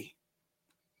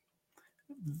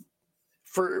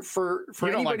 for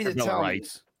anybody to tell me,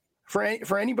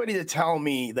 for anybody to tell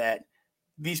me that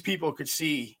these people could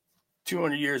see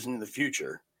 200 years into the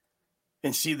future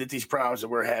and see that these problems that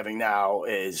we're having now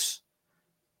is,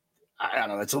 I don't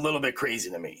know, it's a little bit crazy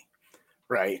to me,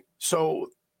 right? So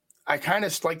I kind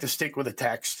of like to stick with the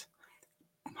text.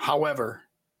 However,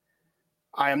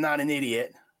 I am not an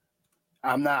idiot.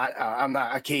 I'm not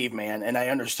a caveman, and I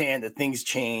understand that things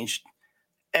change.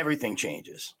 Everything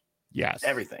changes. Yes.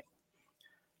 Everything.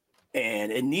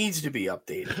 And it needs to be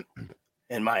updated,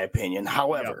 in my opinion.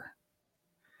 However,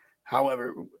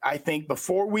 I think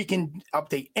before we can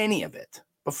update any of it,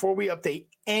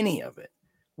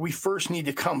 we first need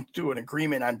to come to an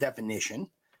agreement on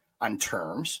definition, on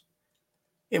terms,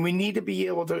 and we need to be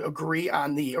able to agree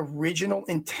on the original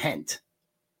intent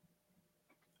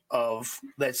of,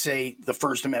 let's say, the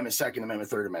First Amendment, Second Amendment,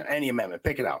 Third Amendment, any amendment,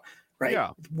 pick it out, right?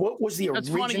 Yeah. What was the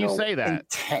original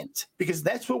intent? Because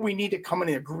that's what we need to come in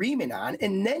an agreement on,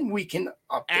 and then we can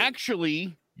update.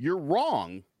 Actually, you're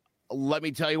wrong. Let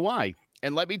me tell you why.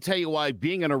 And let me tell you why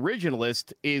being an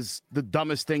originalist is the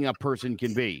dumbest thing a person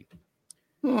can be.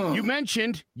 You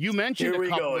mentioned a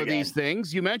couple of these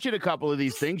things.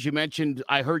 You mentioned,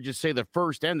 I heard you say the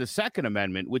First and the Second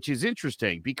Amendment, which is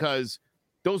interesting because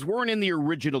those weren't in the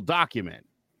original document.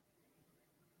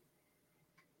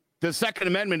 The Second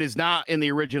Amendment is not in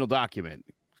the original document.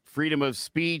 Freedom of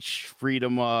speech,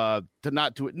 freedom to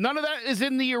not do it. None of that is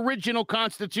in the original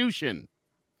Constitution.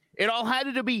 It all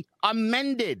had to be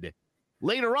amended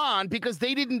later on because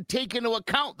they didn't take into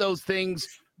account those things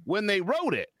when they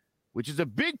wrote it, which is a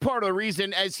big part of the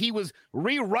reason as he was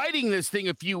rewriting this thing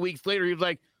a few weeks later, he was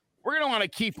like, we're going to want to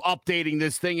keep updating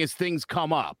this thing as things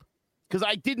come up because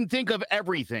I didn't think of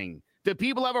everything. Do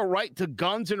people have a right to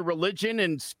guns and religion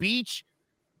and speech?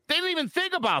 They didn't even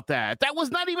think about that. That was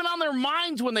not even on their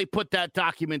minds when they put that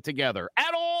document together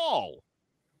at all.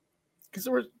 Because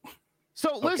there was.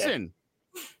 So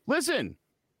listen,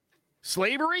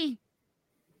 slavery,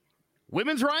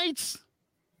 women's rights,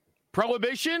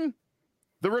 prohibition,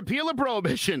 the repeal of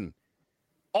prohibition,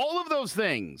 all of those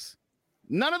things.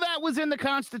 None of that was in the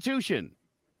Constitution.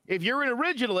 If you're an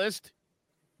originalist,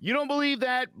 you don't believe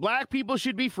that black people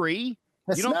should be free.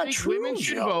 That's you don't not think true, women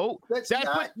should Joe. vote. That's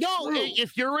not true.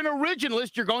 If you're an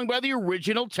originalist, you're going by the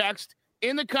original text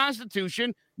in the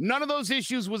Constitution. None of those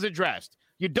issues was addressed.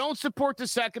 You don't support the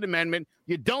Second Amendment.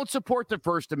 You don't support the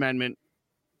First Amendment.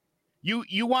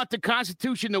 You want the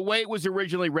Constitution the way it was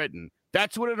originally written.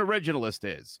 That's what an originalist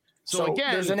is. So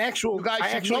again, there's an actual. You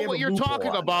guys should know what you're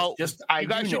talking about. You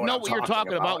guys should know what you're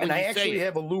talking about. And I actually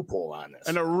have a loophole on this.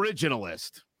 An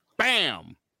originalist.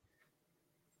 Bam.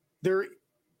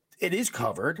 It is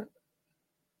covered,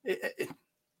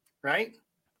 right?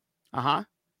 Uh-huh.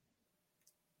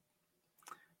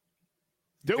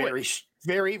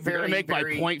 Very, make my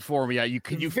point for me.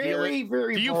 Can you feel it?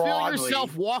 Very Do you broadly, feel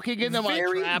yourself walking into my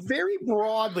trap? Very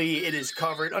broadly, it is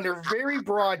covered under very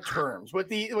broad terms. What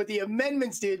the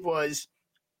amendments did was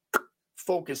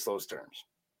focus those terms,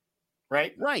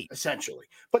 right? Right. Essentially.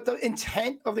 But the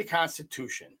intent of the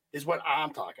Constitution is what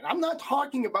I'm talking. I'm not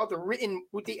talking about the written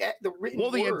written.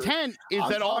 Well, the word. intent is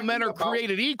that all men are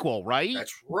created equal, right?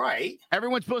 That's right.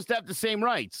 Everyone's supposed to have the same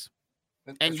rights.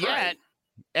 And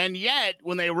yet,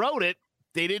 when they wrote it,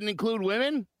 they didn't include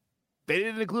women, they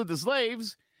didn't include the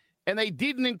slaves, and they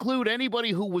didn't include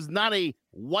anybody who was not a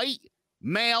white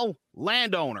male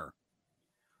landowner.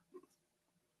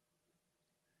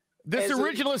 This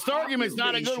originalist argument is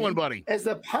not a good one, buddy. As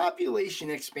the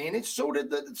population expanded, so did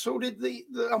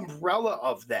the umbrella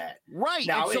of that. Right.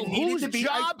 Now, and so whose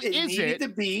job is it?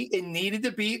 It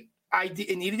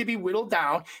needed to be whittled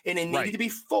down, and it needed to be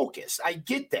focused. I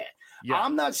get that. Yeah.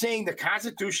 I'm not saying the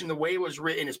Constitution, the way it was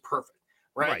written, is perfect.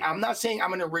 Right? I'm not saying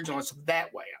I'm an originalist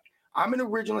that way. I'm an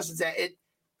originalist that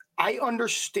I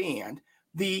understand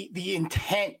the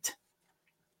intent.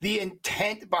 The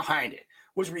intent behind it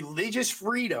was religious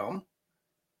freedom.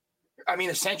 I mean,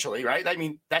 essentially, right? I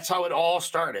mean, that's how it all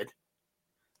started,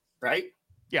 right?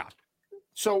 Yeah.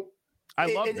 So I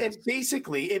love this. And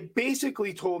it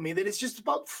basically told me that it's just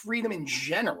about freedom in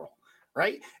general,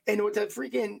 right? And what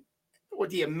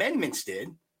the amendments did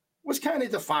was kind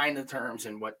of define the terms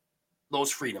and what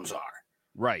those freedoms are.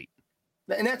 Right.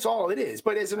 And that's all it is.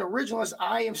 But as an originalist,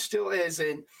 I am still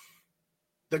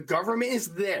the government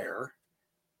is there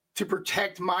to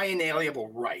protect my inalienable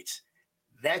rights.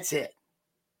 That's it.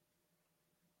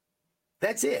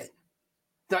 That's it.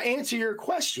 To answer your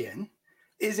question,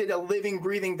 is it a living,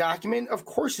 breathing document? Of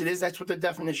course it is. That's what the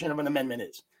definition of an amendment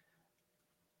is.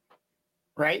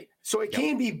 Right? So it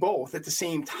can be both at the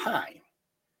same time.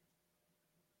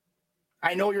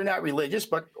 I know you're not religious,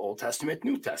 but Old Testament,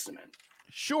 New Testament.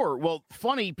 Sure. Well,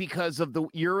 funny because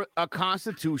you're a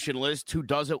constitutionalist who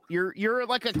doesn't. You're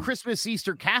like a Christmas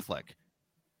Easter Catholic.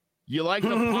 You like the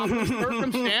pomp and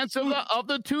circumstance of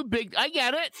the two big. I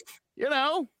get it. You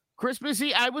know, Christmas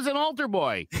Eve. I was an altar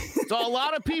boy. Saw a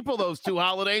lot of people those two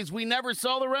holidays. We never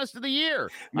saw the rest of the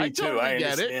year. Me too. Totally I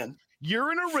get understand. It.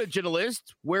 You're an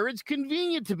originalist where it's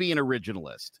convenient to be an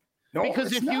originalist. No,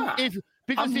 because it's not.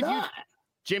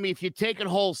 Jimmy, if you take it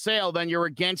wholesale, then you're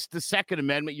against the Second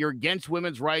Amendment. You're against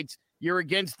women's rights. You're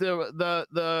against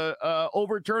the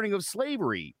overturning of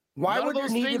slavery. Why would there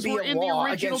need to be a law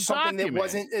against something document. that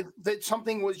wasn't that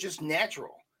something was just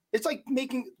natural? It's like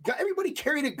everybody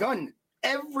carried a gun.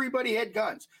 Everybody had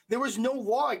guns. There was no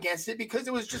law against it because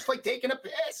it was just like taking a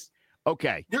piss.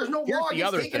 Okay. There's no law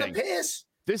against taking a piss.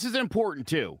 This is important,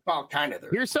 too. Well, kind of.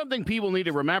 Here's something people need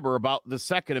to remember about the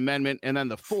Second Amendment and then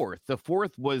the Fourth. The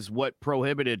Fourth was what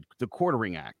prohibited the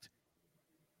Quartering Act.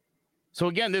 So,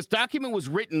 again, this document was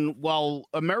written while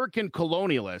American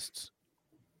colonialists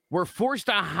were forced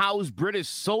to house British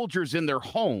soldiers in their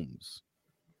homes.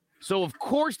 So, of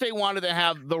course, they wanted to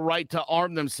have the right to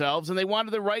arm themselves, and they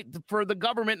wanted the right for the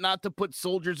government not to put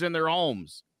soldiers in their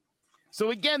homes.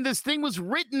 So, again, this thing was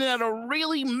written at a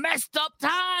really messed up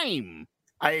time.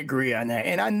 I agree on that.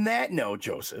 And on that note,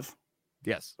 Joseph.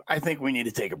 Yes. I think we need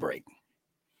to take a break.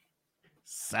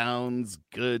 Sounds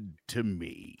good to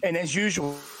me. And as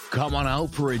usual, Come on out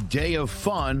for a day of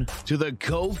fun to the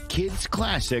Cove Kids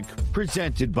Classic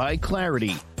presented by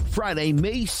Clarity. Friday,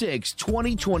 May 6,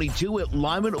 2022 at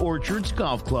Lyman Orchards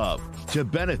Golf Club to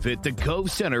benefit the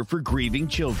Cove Center for Grieving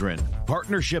Children.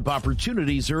 Partnership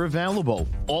opportunities are available.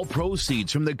 All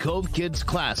proceeds from the Cove Kids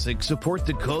Classic support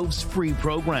the Cove's free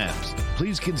programs.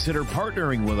 Please consider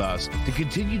partnering with us to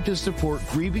continue to support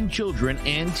grieving children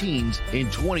and teens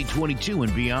in 2022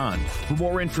 and beyond. For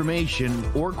more information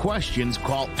or questions,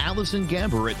 call Allison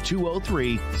Gamber at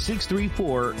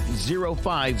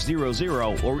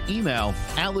 203-634-0500 or email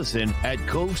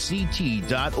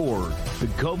allison@covect.org. The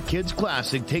Cove Kids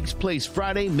Classic takes place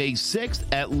Friday, May 6th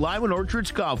at Lyman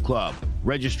Orchards Golf Club.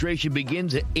 Registration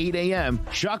begins at 8 a.m.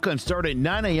 Shotgun start at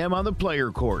 9 a.m. on the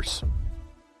player course.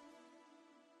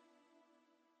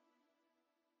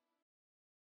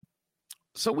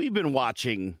 So we've been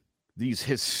watching these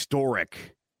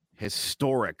historic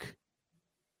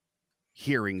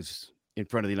hearings in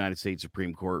front of the United States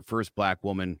Supreme Court. First black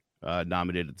woman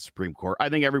nominated at the Supreme Court. I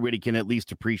think everybody can at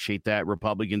least appreciate that.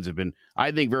 Republicans have been,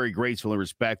 I think, very graceful and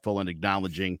respectful in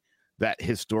acknowledging that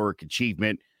historic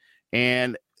achievement.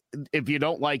 And if you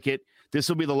don't like it, this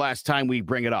will be the last time we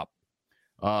bring it up.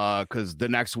 Because the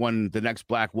next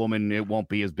black woman, it won't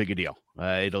be as big a deal.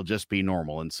 It'll just be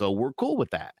normal. And so we're cool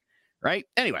with that. Right?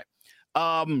 Anyway,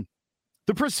 the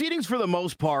proceedings for the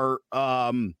most part,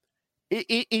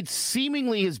 it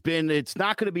seemingly has been, it's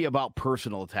not going to be about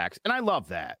personal attacks. And I love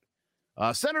that.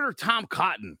 Senator Tom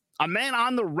Cotton, a man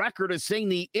on the record as saying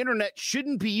the internet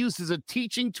shouldn't be used as a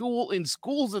teaching tool in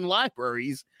schools and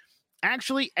libraries,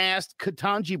 actually asked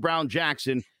Ketanji Brown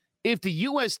Jackson if the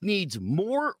U.S. needs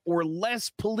more or less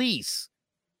police,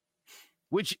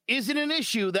 which isn't an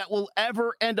issue that will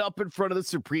ever end up in front of the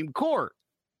Supreme Court.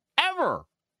 Ever.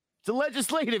 It's a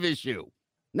legislative issue.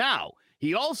 Now,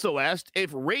 he also asked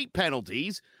if rape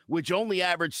penalties, which only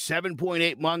average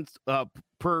 7.8 months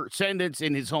per sentence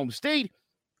in his home state,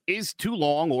 is too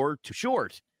long or too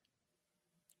short.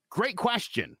 Great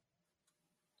question.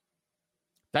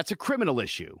 That's a criminal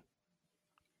issue.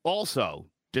 Also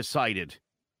decided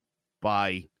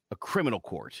by a criminal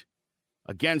court.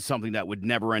 Again, something that would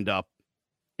never end up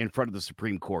in front of the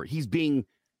Supreme Court. He's being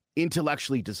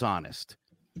intellectually dishonest.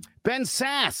 Ben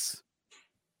Sasse,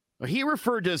 he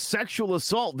referred to sexual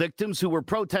assault victims who were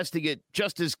protesting at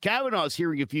Justice Kavanaugh's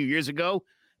hearing a few years ago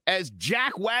as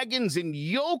jackwagons and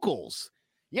yokels.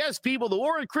 Yes, people, the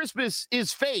war on Christmas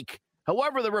is fake.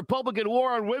 However, the Republican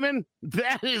war on women,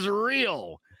 that is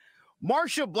real.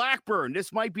 Marsha Blackburn,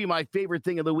 this might be my favorite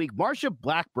thing of the week. Marsha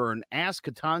Blackburn asked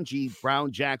Ketanji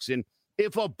Brown Jackson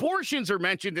if abortions are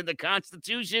mentioned in the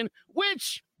Constitution,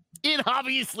 which it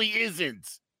obviously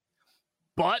isn't.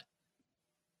 But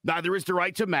neither is the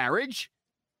right to marriage,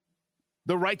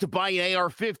 the right to buy an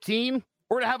AR-15,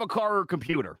 or to have a car or a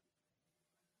computer.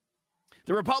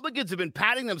 The Republicans have been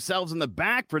patting themselves on the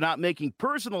back for not making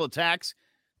personal attacks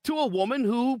to a woman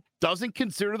who doesn't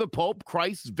consider the Pope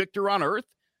Christ's victor on earth.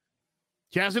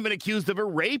 She hasn't been accused of a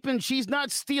rape, and she's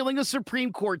not stealing a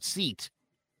Supreme Court seat.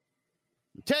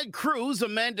 Ted Cruz, a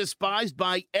man despised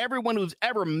by everyone who's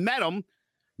ever met him,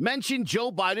 mentioned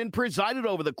Joe Biden presided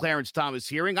over the Clarence Thomas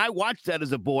hearing. I watched that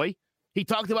as a boy. He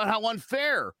talked about how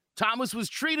unfair Thomas was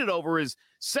treated over his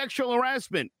sexual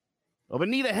harassment of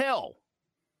Anita Hill.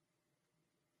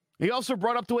 He also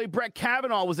brought up the way Brett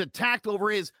Kavanaugh was attacked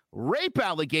over his rape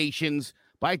allegations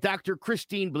by Dr.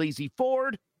 Christine Blasey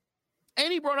Ford.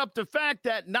 And he brought up the fact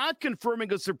that not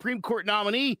confirming a Supreme Court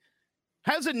nominee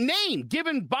has a name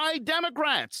given by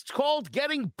Democrats. It's called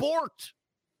getting borked.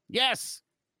 Yes,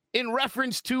 in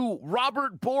reference to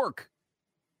Robert Bork,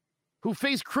 who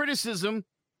faced criticism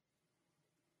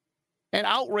and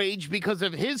outrage because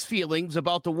of his feelings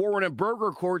about the Warren and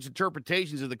Burger Court's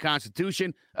interpretations of the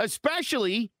Constitution,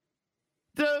 especially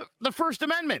the First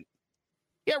Amendment.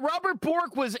 Yeah, Robert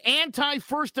Bork was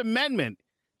anti-First Amendment.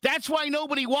 That's why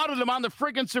nobody wanted him on the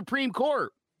friggin' Supreme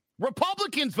Court.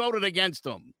 Republicans voted against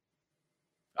him.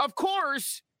 Of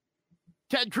course,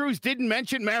 Ted Cruz didn't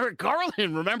mention Merrick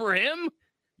Garland. Remember him?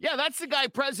 Yeah, that's the guy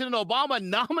President Obama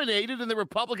nominated, and the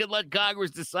Republican-led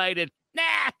Congress decided,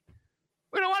 nah,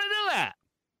 we don't want to do that.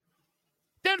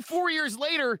 Then 4 years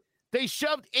later, they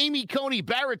shoved Amy Coney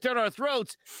Barrett down our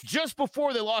throats just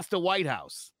before they lost the White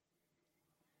House.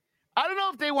 I don't know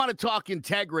if they want to talk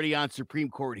integrity on Supreme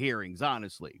Court hearings,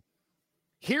 honestly.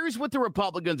 Here's what the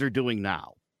Republicans are doing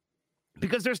now.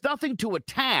 Because there's nothing to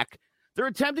attack, they're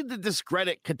attempting to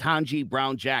discredit Ketanji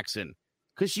Brown Jackson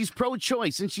because she's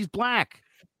pro-choice and she's black.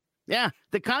 Yeah,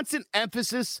 the constant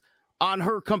emphasis on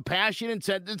her compassion in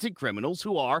sentencing criminals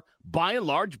who are, by and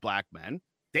large, black men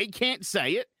They can't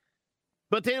say it,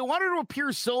 but they want her to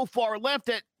appear so far left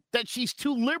that she's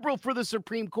too liberal for the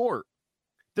Supreme Court.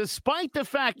 Despite the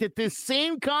fact that this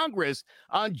same Congress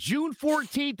on June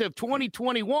 14th of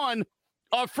 2021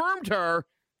 affirmed her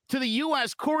to the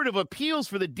U.S. Court of Appeals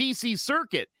for the D.C.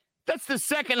 Circuit. That's the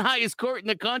second highest court in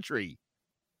the country.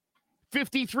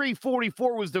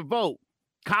 53-44 was the vote.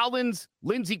 Collins,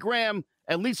 Lindsey Graham,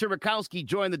 and Lisa Murkowski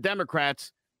joined the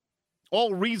Democrats.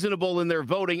 All reasonable in their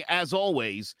voting, as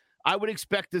always. I would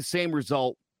expect the same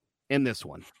result in this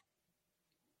one.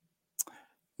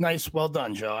 Nice. Well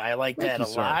done, Joe. I like Thank that you, a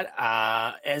sir. lot.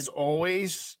 As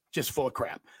always, just full of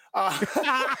crap.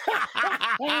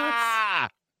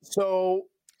 So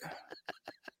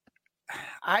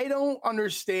I don't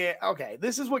understand. Okay,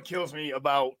 this is what kills me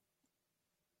about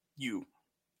you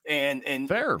and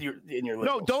Fair. your No,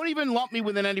 liberals. don't even lump me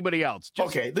with anybody else. Just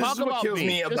Okay, this talk is what about kills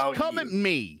me Just about come you. at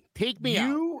me. Take me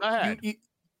out. Go ahead.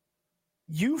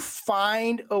 You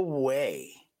find a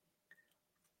way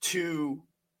to,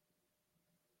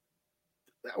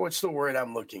 what's the word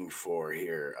I'm looking for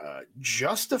here?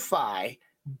 Justify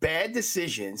bad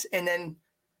decisions and then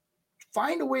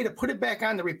find a way to put it back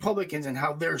on the Republicans and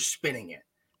how they're spinning it.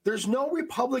 There's no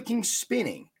Republican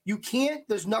spinning. You can't,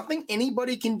 there's nothing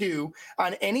anybody can do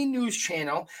on any news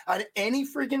channel, on any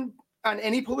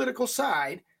political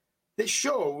side that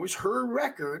shows her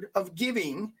record of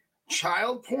giving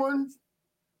child porn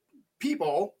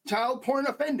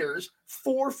offenders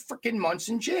 4 freaking months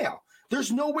in jail.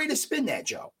 There's no way to spin that,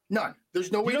 Joe. None.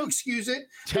 There's no way to excuse it.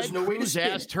 There's no way to spin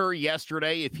it. asked her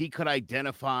yesterday if he could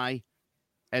identify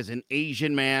as an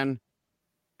Asian man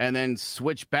and then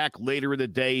switch back later in the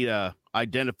day to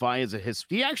identify as a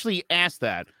Hispanic. He actually asked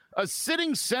that. A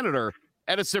sitting senator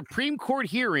at a Supreme Court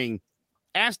hearing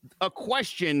asked a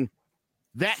question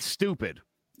that stupid.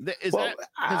 Does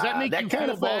that make you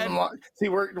feel bad? See,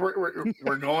 we're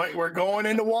going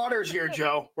into waters here,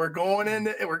 Joe. We're going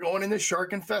into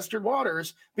shark infested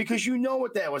waters because you know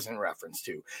what that was in reference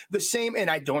to. The same, and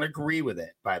I don't agree with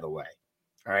it, by the way.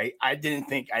 All right. I didn't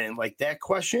like that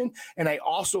question. And I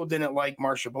also didn't like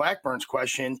Marsha Blackburn's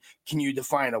question. Can you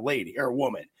define a lady or a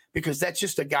woman? Because that's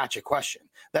just a gotcha question.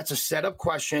 That's a setup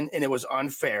question and it was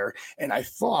unfair. And I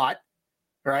thought,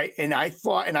 right. And I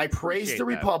praised the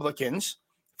Republicans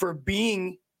for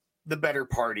being the better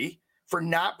party, for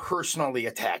not personally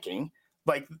attacking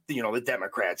like, the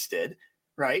Democrats did.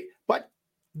 Right. But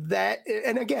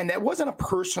and again, that wasn't a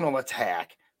personal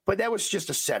attack, but that was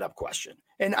just a setup question.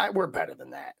 And we're better than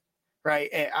that, right?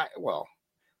 And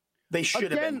they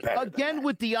should have been better. Again,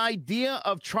 with the idea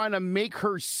of trying to make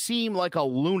her seem like a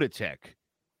lunatic,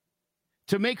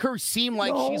 to make her seem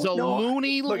like she's a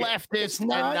loony leftist and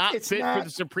not fit for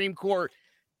the Supreme Court.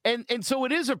 And so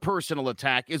it is a personal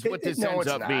attack, is what this ends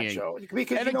up being. Joe,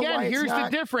 because and again, here's the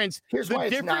difference. Here's the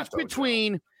difference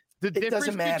between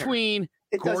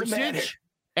Gorsuch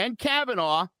and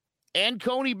Kavanaugh and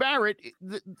Coney Barrett,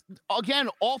 again,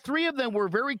 all three of them were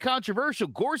very controversial.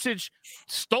 Gorsuch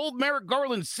stole Merrick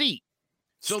Garland's seat.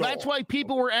 So that's why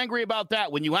people were angry about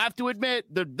that. When you have to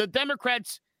admit, the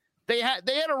Democrats, they had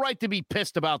a right to be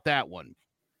pissed about that one.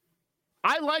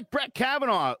 I like Brett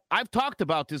Kavanaugh. I've talked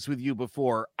about this with you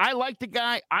before. I like the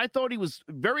guy. I thought he was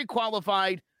very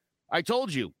qualified. I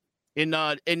told you, in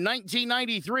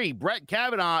 1993, Brett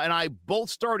Kavanaugh and I both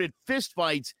started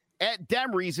fistfights at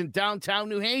Demery's in downtown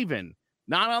New Haven.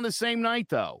 Not on the same night,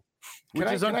 though,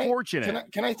 which is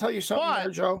unfortunate. Can I tell you something there,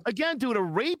 Joe? Again, dude, a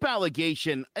rape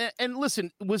allegation. And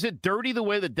listen, was it dirty the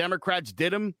way the Democrats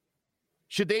did him?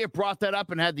 Should they have brought that up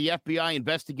and had the FBI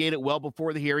investigate it well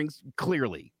before the hearings?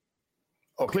 Clearly.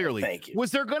 Okay, Clearly. Thank you. Was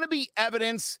there going to be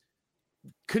evidence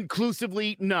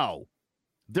conclusively? No.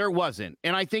 There wasn't.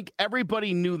 And I think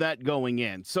everybody knew that going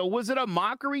in. So was it a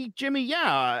mockery, Jimmy?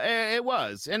 Yeah, it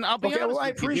was. And I'll be honest with you. I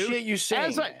appreciate you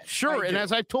saying that. Sure. And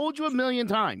as I've told you a million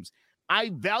times,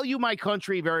 I value my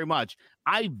country very much.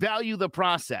 I value the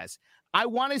process. I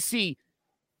want to see,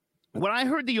 when I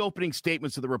heard the opening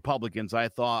statements of the Republicans, I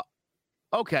thought,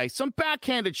 okay, some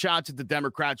backhanded shots at the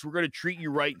Democrats. We're going to treat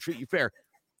you right and treat you fair.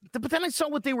 But then I saw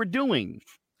what they were doing.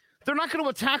 They're not going to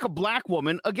attack a black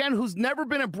woman, again, who's never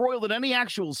been embroiled in any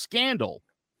actual scandal.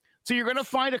 So you're going to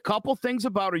find a couple things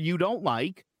about her you don't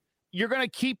like. You're going to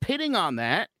keep hitting on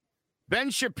that.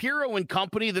 Ben Shapiro and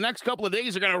company the next couple of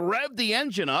days are going to rev the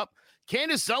engine up.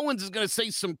 Candace Owens is going to say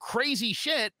some crazy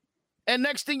shit. And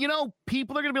next thing you know,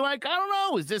 people are going to be like, I don't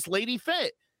know, is this lady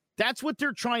fit? That's what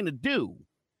they're trying to do.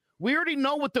 We already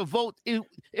know what the vote is.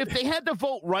 If they had to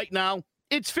vote right now,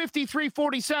 it's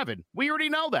 53-47. We already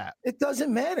know that. It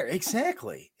doesn't matter.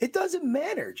 Exactly. It doesn't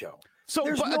matter, Joe. So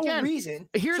there's no reason.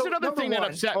 Here's another thing that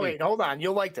upset me. Wait, hold on.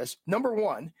 You'll like this. Number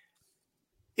one,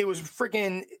 it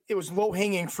was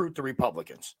low-hanging fruit to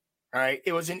Republicans. All right.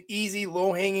 It was an easy,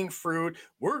 low-hanging fruit.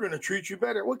 We're going to treat you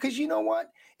better. Well, because you know what?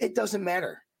 It doesn't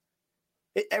matter.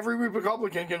 Every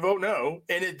Republican can vote no,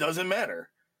 and it doesn't matter.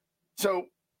 So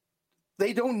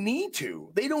they don't need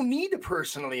to. They don't need to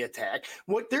personally attack.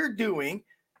 What they're doing,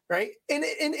 right? And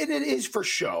it is for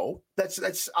show.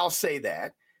 That's I'll say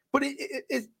that. But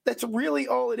that's really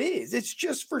all it is. It's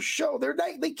just for show.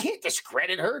 They can't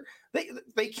discredit her.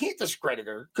 They can't discredit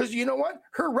her because you know what?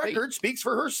 Her record speaks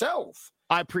for herself.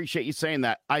 I appreciate you saying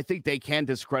that. I think they can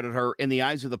discredit her in the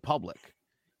eyes of the public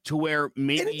to where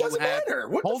maybe and it doesn't matter.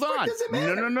 Hold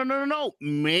on. No.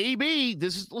 Maybe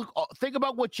this is think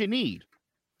about what you need.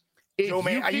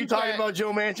 Are you talking about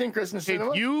Joe Manchin, Kristen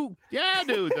Sinema?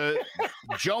 Dude,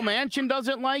 Joe Manchin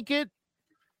doesn't like it.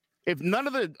 If none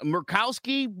of the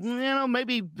Murkowski,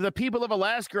 maybe the people of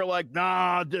Alaska are like,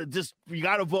 nah, just you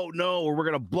got to vote no, or we're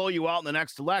going to blow you out in the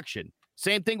next election.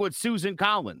 Same thing with Susan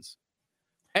Collins.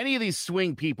 Any of these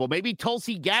swing people, maybe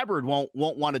Tulsi Gabbard won't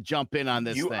want to jump in on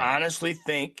this thing. You honestly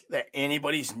think that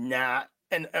anybody's not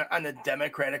on the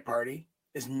Democratic Party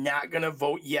is not going to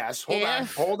vote yes?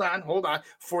 Hold on.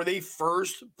 For the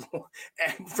first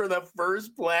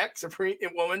Black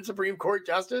Supreme Court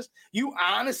justice, you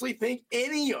honestly think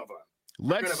any of them?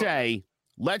 Let's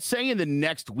say in the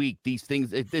next week, these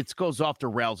things it goes off the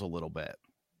rails a little bit.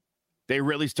 They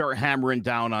really start hammering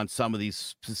down on some of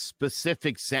these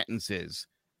specific sentences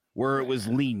where it was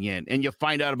lenient, and you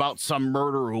find out about some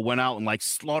murderer who went out and like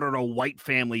slaughtered a white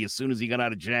family as soon as he got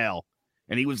out of jail.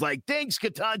 And he was like, thanks,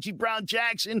 Ketanji Brown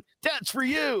Jackson. That's for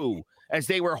you. As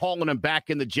they were hauling him back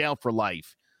in the jail for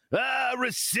life.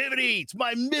 Recivity. It's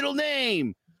my middle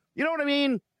name. You know what I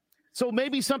mean? So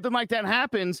maybe something like that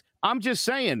happens. I'm just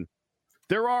saying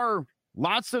there are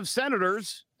lots of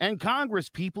senators and Congress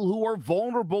people who are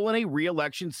vulnerable in a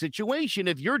re-election situation.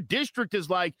 If your district is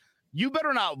like, you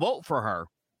better not vote for her.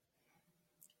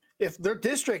 If their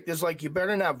district is like, you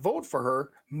better not vote for her,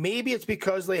 maybe it's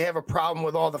because they have a problem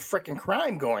with all the freaking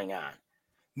crime going on.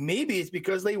 Maybe it's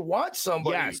because they want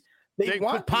somebody. Yes, they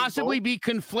could possibly be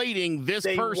conflating this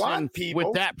person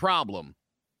with that problem.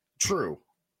 True.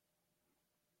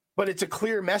 But it's a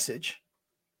clear message.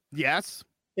 Yes.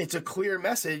 It's a clear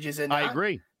message, is it not? I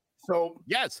agree. So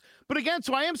yes. But again,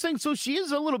 so I am saying, so she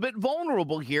is a little bit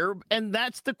vulnerable here, and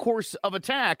that's the course of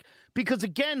attack. Because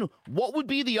again, what would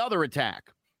be the other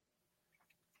attack?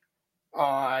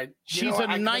 She's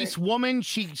a nice woman.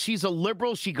 She's a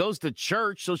liberal. She goes to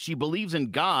church, so she believes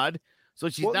in God. So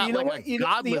she's not like a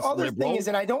godless liberal. The other thing is,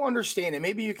 and I don't understand it,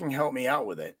 maybe you can help me out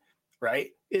with it, right?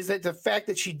 Is that the fact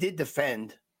that she did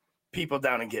defend people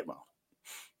down in Gitmo,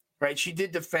 right? She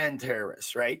did defend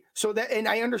terrorists, right? So that, and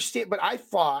I understand, but I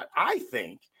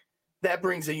think that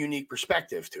brings a unique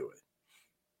perspective to it.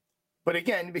 But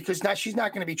again, because now she's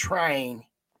not going to be trying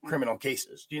criminal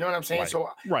cases. Do you know what I'm saying?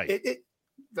 Right. So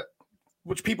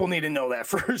which people need to know that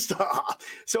first off.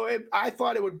 So I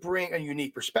thought it would bring a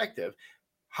unique perspective.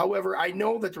 However, I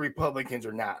know that the Republicans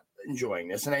are not enjoying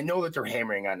this, and I know that they're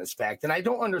hammering on this fact, and I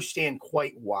don't understand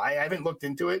quite why. I haven't looked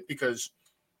into it because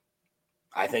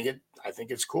I think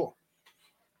it's cool.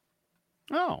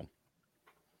 Oh.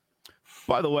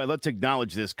 By the way, let's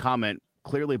acknowledge this comment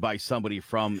clearly by somebody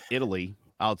from Italy.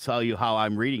 I'll tell you how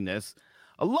I'm reading this.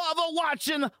 Love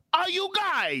watching you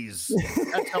guys.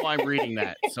 That's how I'm reading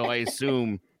that. So I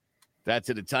assume that's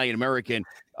an Italian American.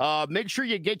 Make sure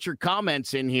you get your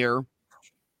comments in here.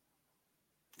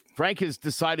 Frank has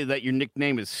decided that your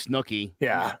nickname is Snooky.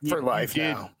 Yeah, for life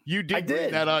now. You did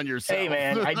bring that on yourself. Hey,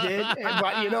 man, I did.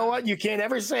 But you know what? You can't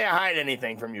ever say I hide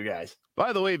anything from you guys.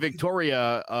 By the way,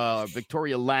 Victoria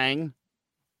Lang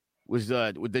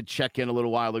did check in a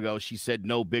little while ago. She said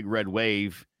no big red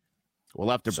wave. We'll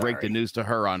have to break the news to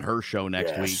her on her show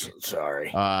next week.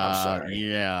 Sorry. I'm sorry.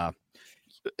 Yeah.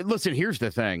 Listen, here's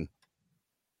the thing.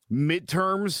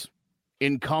 Midterms,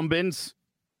 incumbents,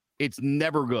 it's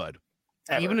never good.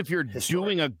 Ever. Even if you're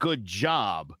doing a good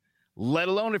job, let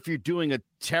alone if you're doing a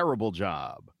terrible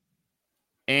job.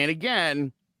 And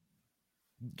again,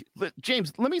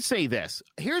 James, let me say this.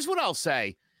 Here's what I'll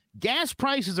say. Gas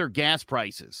prices are gas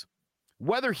prices.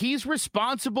 Whether he's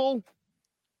responsible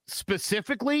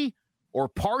specifically or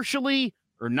partially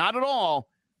or not at all,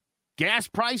 gas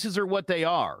prices are what they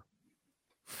are.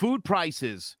 Food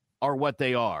prices are what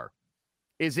they are.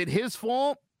 Is it his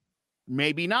fault?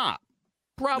 Maybe not.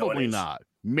 Probably not.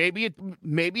 Maybe it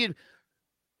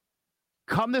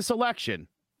come this election,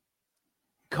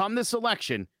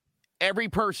 every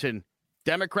person,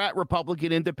 Democrat,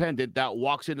 Republican, Independent, that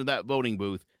walks into that voting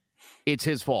booth, it's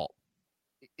his fault.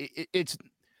 It's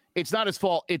not his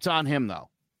fault. It's on him, though.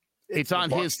 It's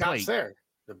on his plate. There.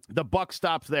 The buck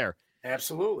stops there.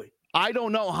 Absolutely. I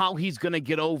don't know how he's going to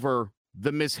get over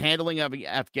the mishandling of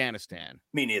Afghanistan.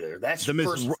 Me neither. That's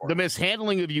the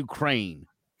mishandling of Ukraine,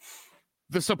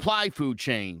 the supply food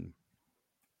chain,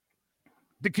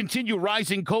 the continued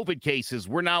rising COVID cases.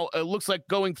 We're now, it looks like,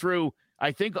 going through,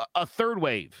 I think, a third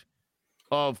wave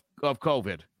of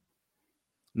COVID.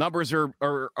 Numbers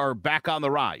are back on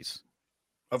the rise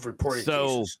of reported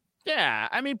cases. Yeah,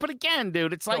 I mean, but again,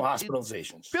 dude, it's like no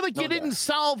hospitalizations. I feel like he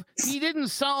didn't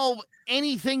solve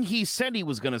anything he said he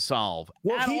was going to solve.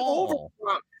 Well, at all.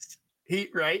 Overpromised.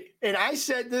 Right, and I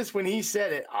said this when he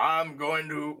said it. I'm going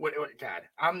to God.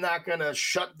 I'm not going to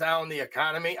shut down the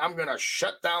economy. I'm going to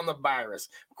shut down the virus,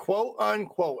 quote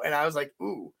unquote. And I was like,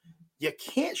 ooh, you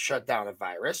can't shut down a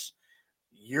virus.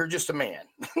 You're just a man.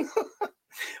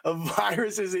 A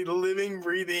virus is a living,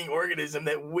 breathing organism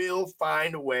that will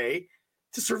find a way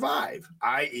to survive,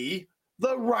 i.e.,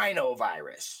 the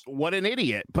rhinovirus. What an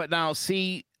idiot. But now,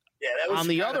 see, on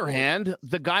the other hand,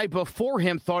 the guy before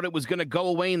him thought it was going to go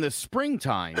away in the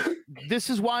springtime. This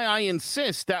is why I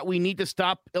insist that we need to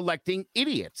stop electing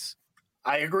idiots.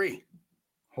 I agree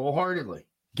wholeheartedly.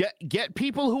 Get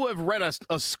people who have read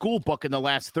a school book in the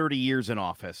last 30 years in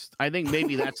office. I think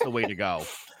maybe that's the way to go.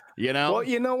 You know? Well,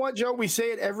 you know what, Joe? We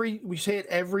say it every week. We say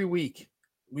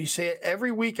it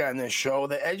every week on this show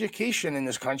that education in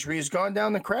this country has gone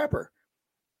down the crapper.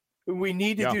 We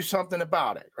need to do something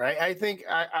about it, right? I think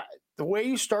the way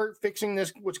you start fixing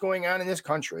this, what's going on in this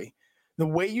country, the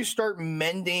way you start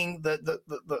mending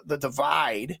the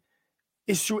divide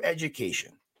is through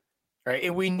education, right?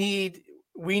 And we need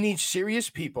serious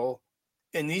people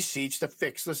in these seats to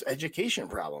fix this education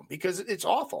problem because it's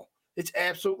awful. It's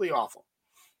absolutely awful.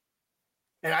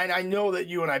 And I know that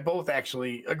you and I both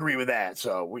actually agree with that,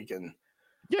 so we can.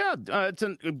 Yeah, it's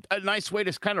a nice way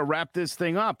to kind of wrap this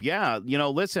thing up. Yeah,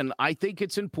 listen, I think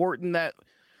it's important that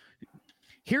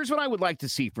here's what I would like to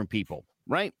see from people,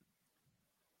 right?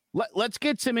 Let's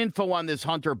get some info on this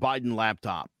Hunter Biden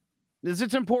laptop.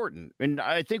 It's important, and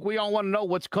I think we all want to know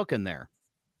what's cooking there,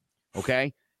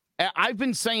 okay? I've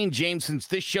been saying, James, since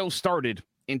this show started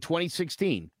in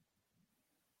 2016,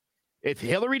 if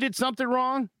Hillary did something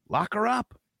wrong, lock her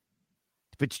up.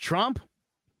 If it's Trump,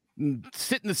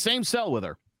 sit in the same cell with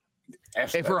her.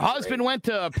 If her husband went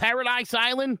to Paradise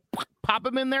Island, pop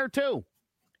him in there too.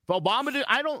 If Obama did,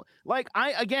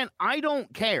 I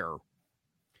don't care.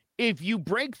 If you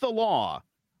break the law,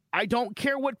 I don't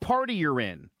care what party you're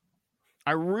in.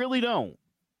 I really don't.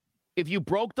 If you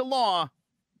broke the law,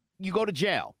 you go to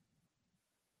jail.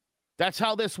 That's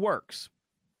how this works.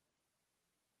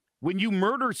 When you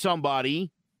murder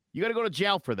somebody, you got to go to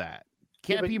jail for that.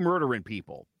 Can't be murdering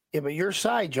people. Yeah, but your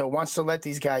side, Joe, wants to let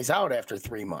these guys out after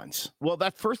 3 months. Well,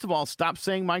 first of all, stop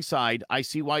saying my side. I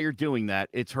see why you're doing that.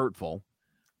 It's hurtful.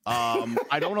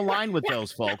 I don't align with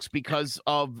those folks because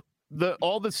of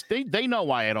they know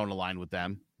why I don't align with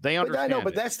them. They understand. I know,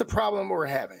 but that's the problem we're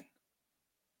having.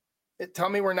 Tell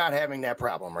me we're not having that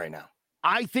problem right now.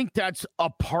 I think that's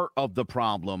a part of the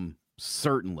problem,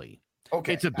 certainly.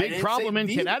 Okay. It's a big problem in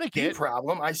Connecticut.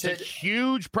 I said it's a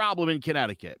huge problem in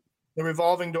Connecticut. The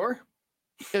revolving door?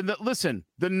 And listen,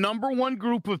 the number one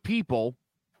group of people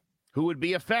who would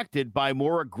be affected by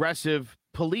more aggressive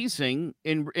policing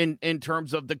in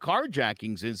terms of the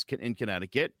carjackings in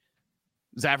Connecticut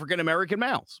is African-American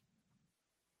males.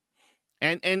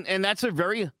 And that's a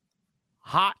very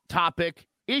hot topic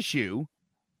issue,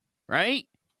 right?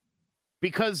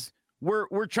 Because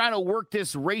we're trying to work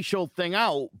this racial thing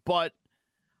out, but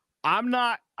I'm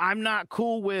not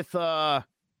cool with carjackers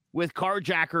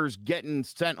getting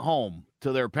sent home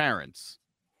to their parents.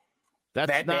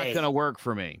 That's not going to work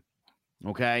for me.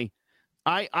 Okay.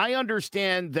 I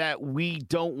understand that we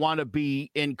don't want to be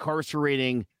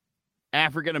incarcerating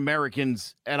African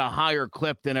Americans at a higher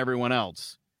clip than everyone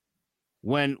else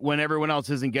when everyone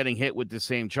else isn't getting hit with the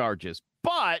same charges.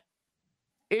 But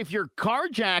if you're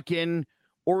carjacking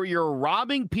or you're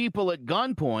robbing people at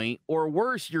gunpoint, or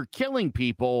worse, you're killing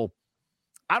people,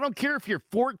 I don't care if you're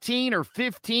 14 or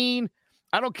 15.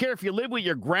 I don't care if you live with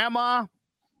your grandma.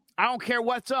 I don't care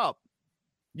what's up.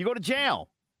 You go to jail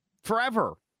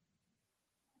forever.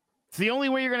 It's the only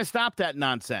way you're going to stop that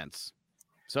nonsense.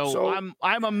 So I'm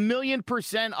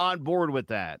 1,000,000% on board with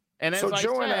that. And as I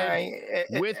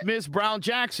said, with Ms. Brown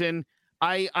Jackson,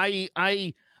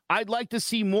 I'd like to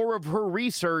see more of her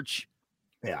research.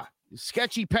 Yeah.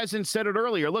 Sketchy Peasant said it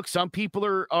earlier. Look, some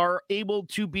people are able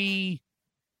to be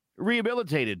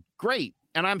rehabilitated. Great.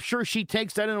 And I'm sure she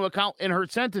takes that into account in her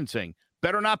sentencing.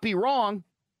 Better not be wrong.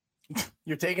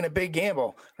 You're taking a big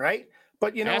gamble, right?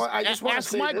 But you know what? I just want to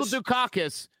say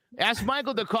Ask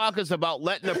Michael Dukakis about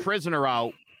letting a prisoner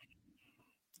out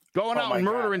Going Oh out my and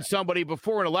God. murdering somebody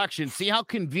before an election. See how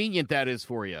convenient that is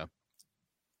for you.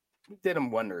 Did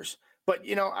him wonders. But,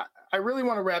 you know, I really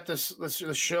want to wrap this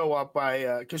show up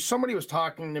by, because somebody was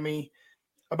talking to me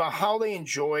about how they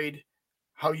enjoyed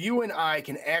how you and I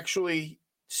can actually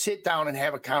sit down and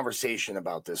have a conversation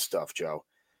about this stuff, Joe,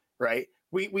 right?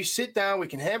 We sit down, we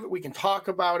can talk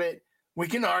about it, we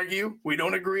can argue, we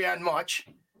don't agree on much,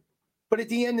 but at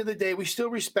the end of the day, we still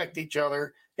respect each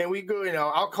other, and we go, you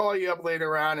know, I'll call you up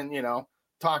later on and, you know,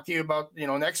 talk to you about, you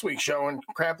know, next week's show and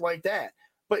crap like that.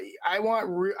 But I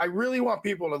really want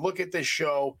people to look at this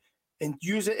show and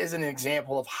use it as an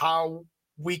example of how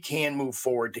we can move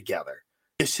forward together.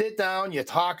 You sit down, you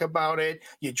talk about it,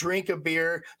 you drink a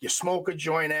beer, you smoke a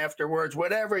joint afterwards,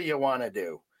 whatever you want to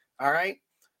do. All right?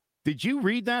 Did you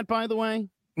read that, by the way?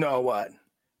 No, what?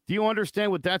 Do you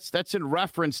understand what that's in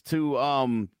reference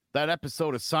to that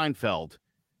episode of Seinfeld?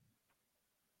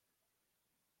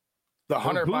 The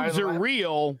Hunter boobs are Biden.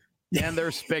 real and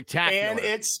they're spectacular. And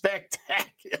it's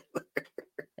spectacular.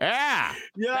 Yeah.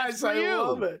 Yes, for I you.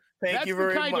 love it. Thank you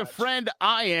very That's the kind much. of friend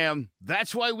I am.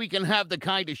 That's why we can have the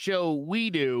kind of show we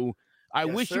do. I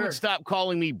Yes, wish you would sir. stop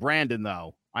calling me Brandon,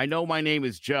 though. I know my name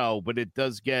is Joe, but it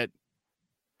does get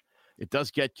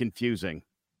confusing.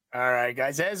 All right,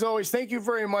 guys. As always, thank you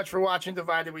very much for watching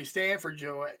Divided We Stand. For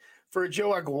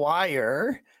Joe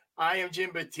Aguirre, I am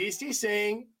Jim Battisti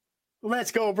saying,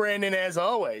 let's go, Brandon, as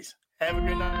always. Have a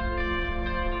good night.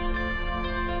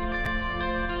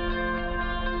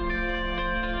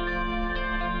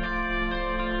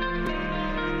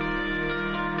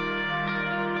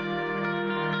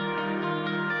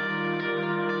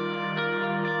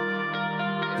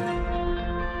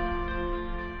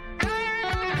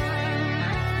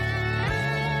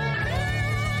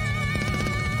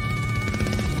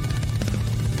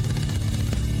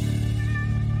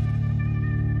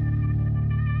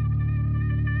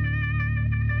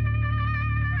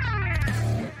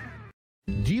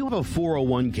 Do you have a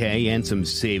 401k and some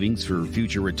savings for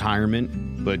future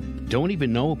retirement, but don't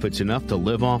even know if it's enough to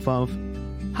live off of?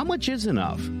 How much is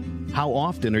enough? How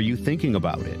often are you thinking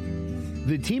about it?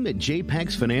 The team at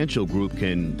JPEX Financial Group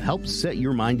can help set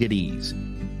your mind at ease.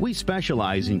 We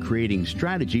specialize in creating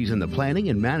strategies in the planning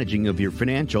and managing of your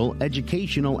financial,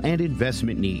 educational, and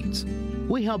investment needs.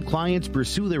 We help clients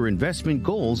pursue their investment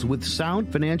goals with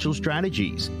sound financial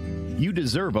strategies. You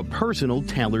deserve a personal,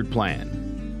 tailored plan.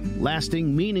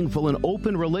 Lasting, meaningful, and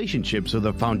open relationships are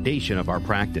the foundation of our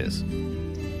practice.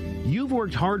 You've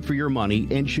worked hard for your money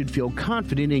and should feel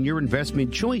confident in your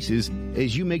investment choices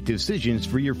as you make decisions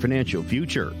for your financial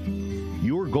future.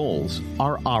 Your goals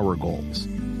are our goals.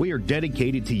 We are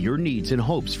dedicated to your needs and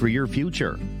hopes for your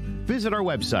future. Visit our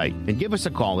website and give us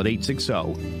a call at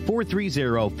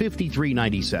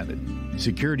 860-430-5397.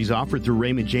 Securities offered through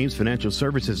Raymond James Financial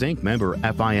Services, Inc., member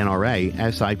FINRA,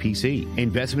 SIPC.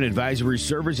 Investment advisory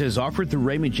services offered through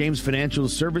Raymond James Financial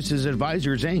Services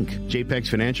Advisors, Inc. JPEX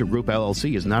Financial Group,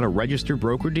 LLC is not a registered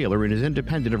broker-dealer and is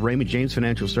independent of Raymond James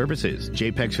Financial Services.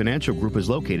 JPEX Financial Group is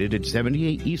located at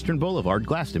 78 Eastern Boulevard,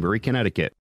 Glastonbury,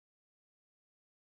 Connecticut.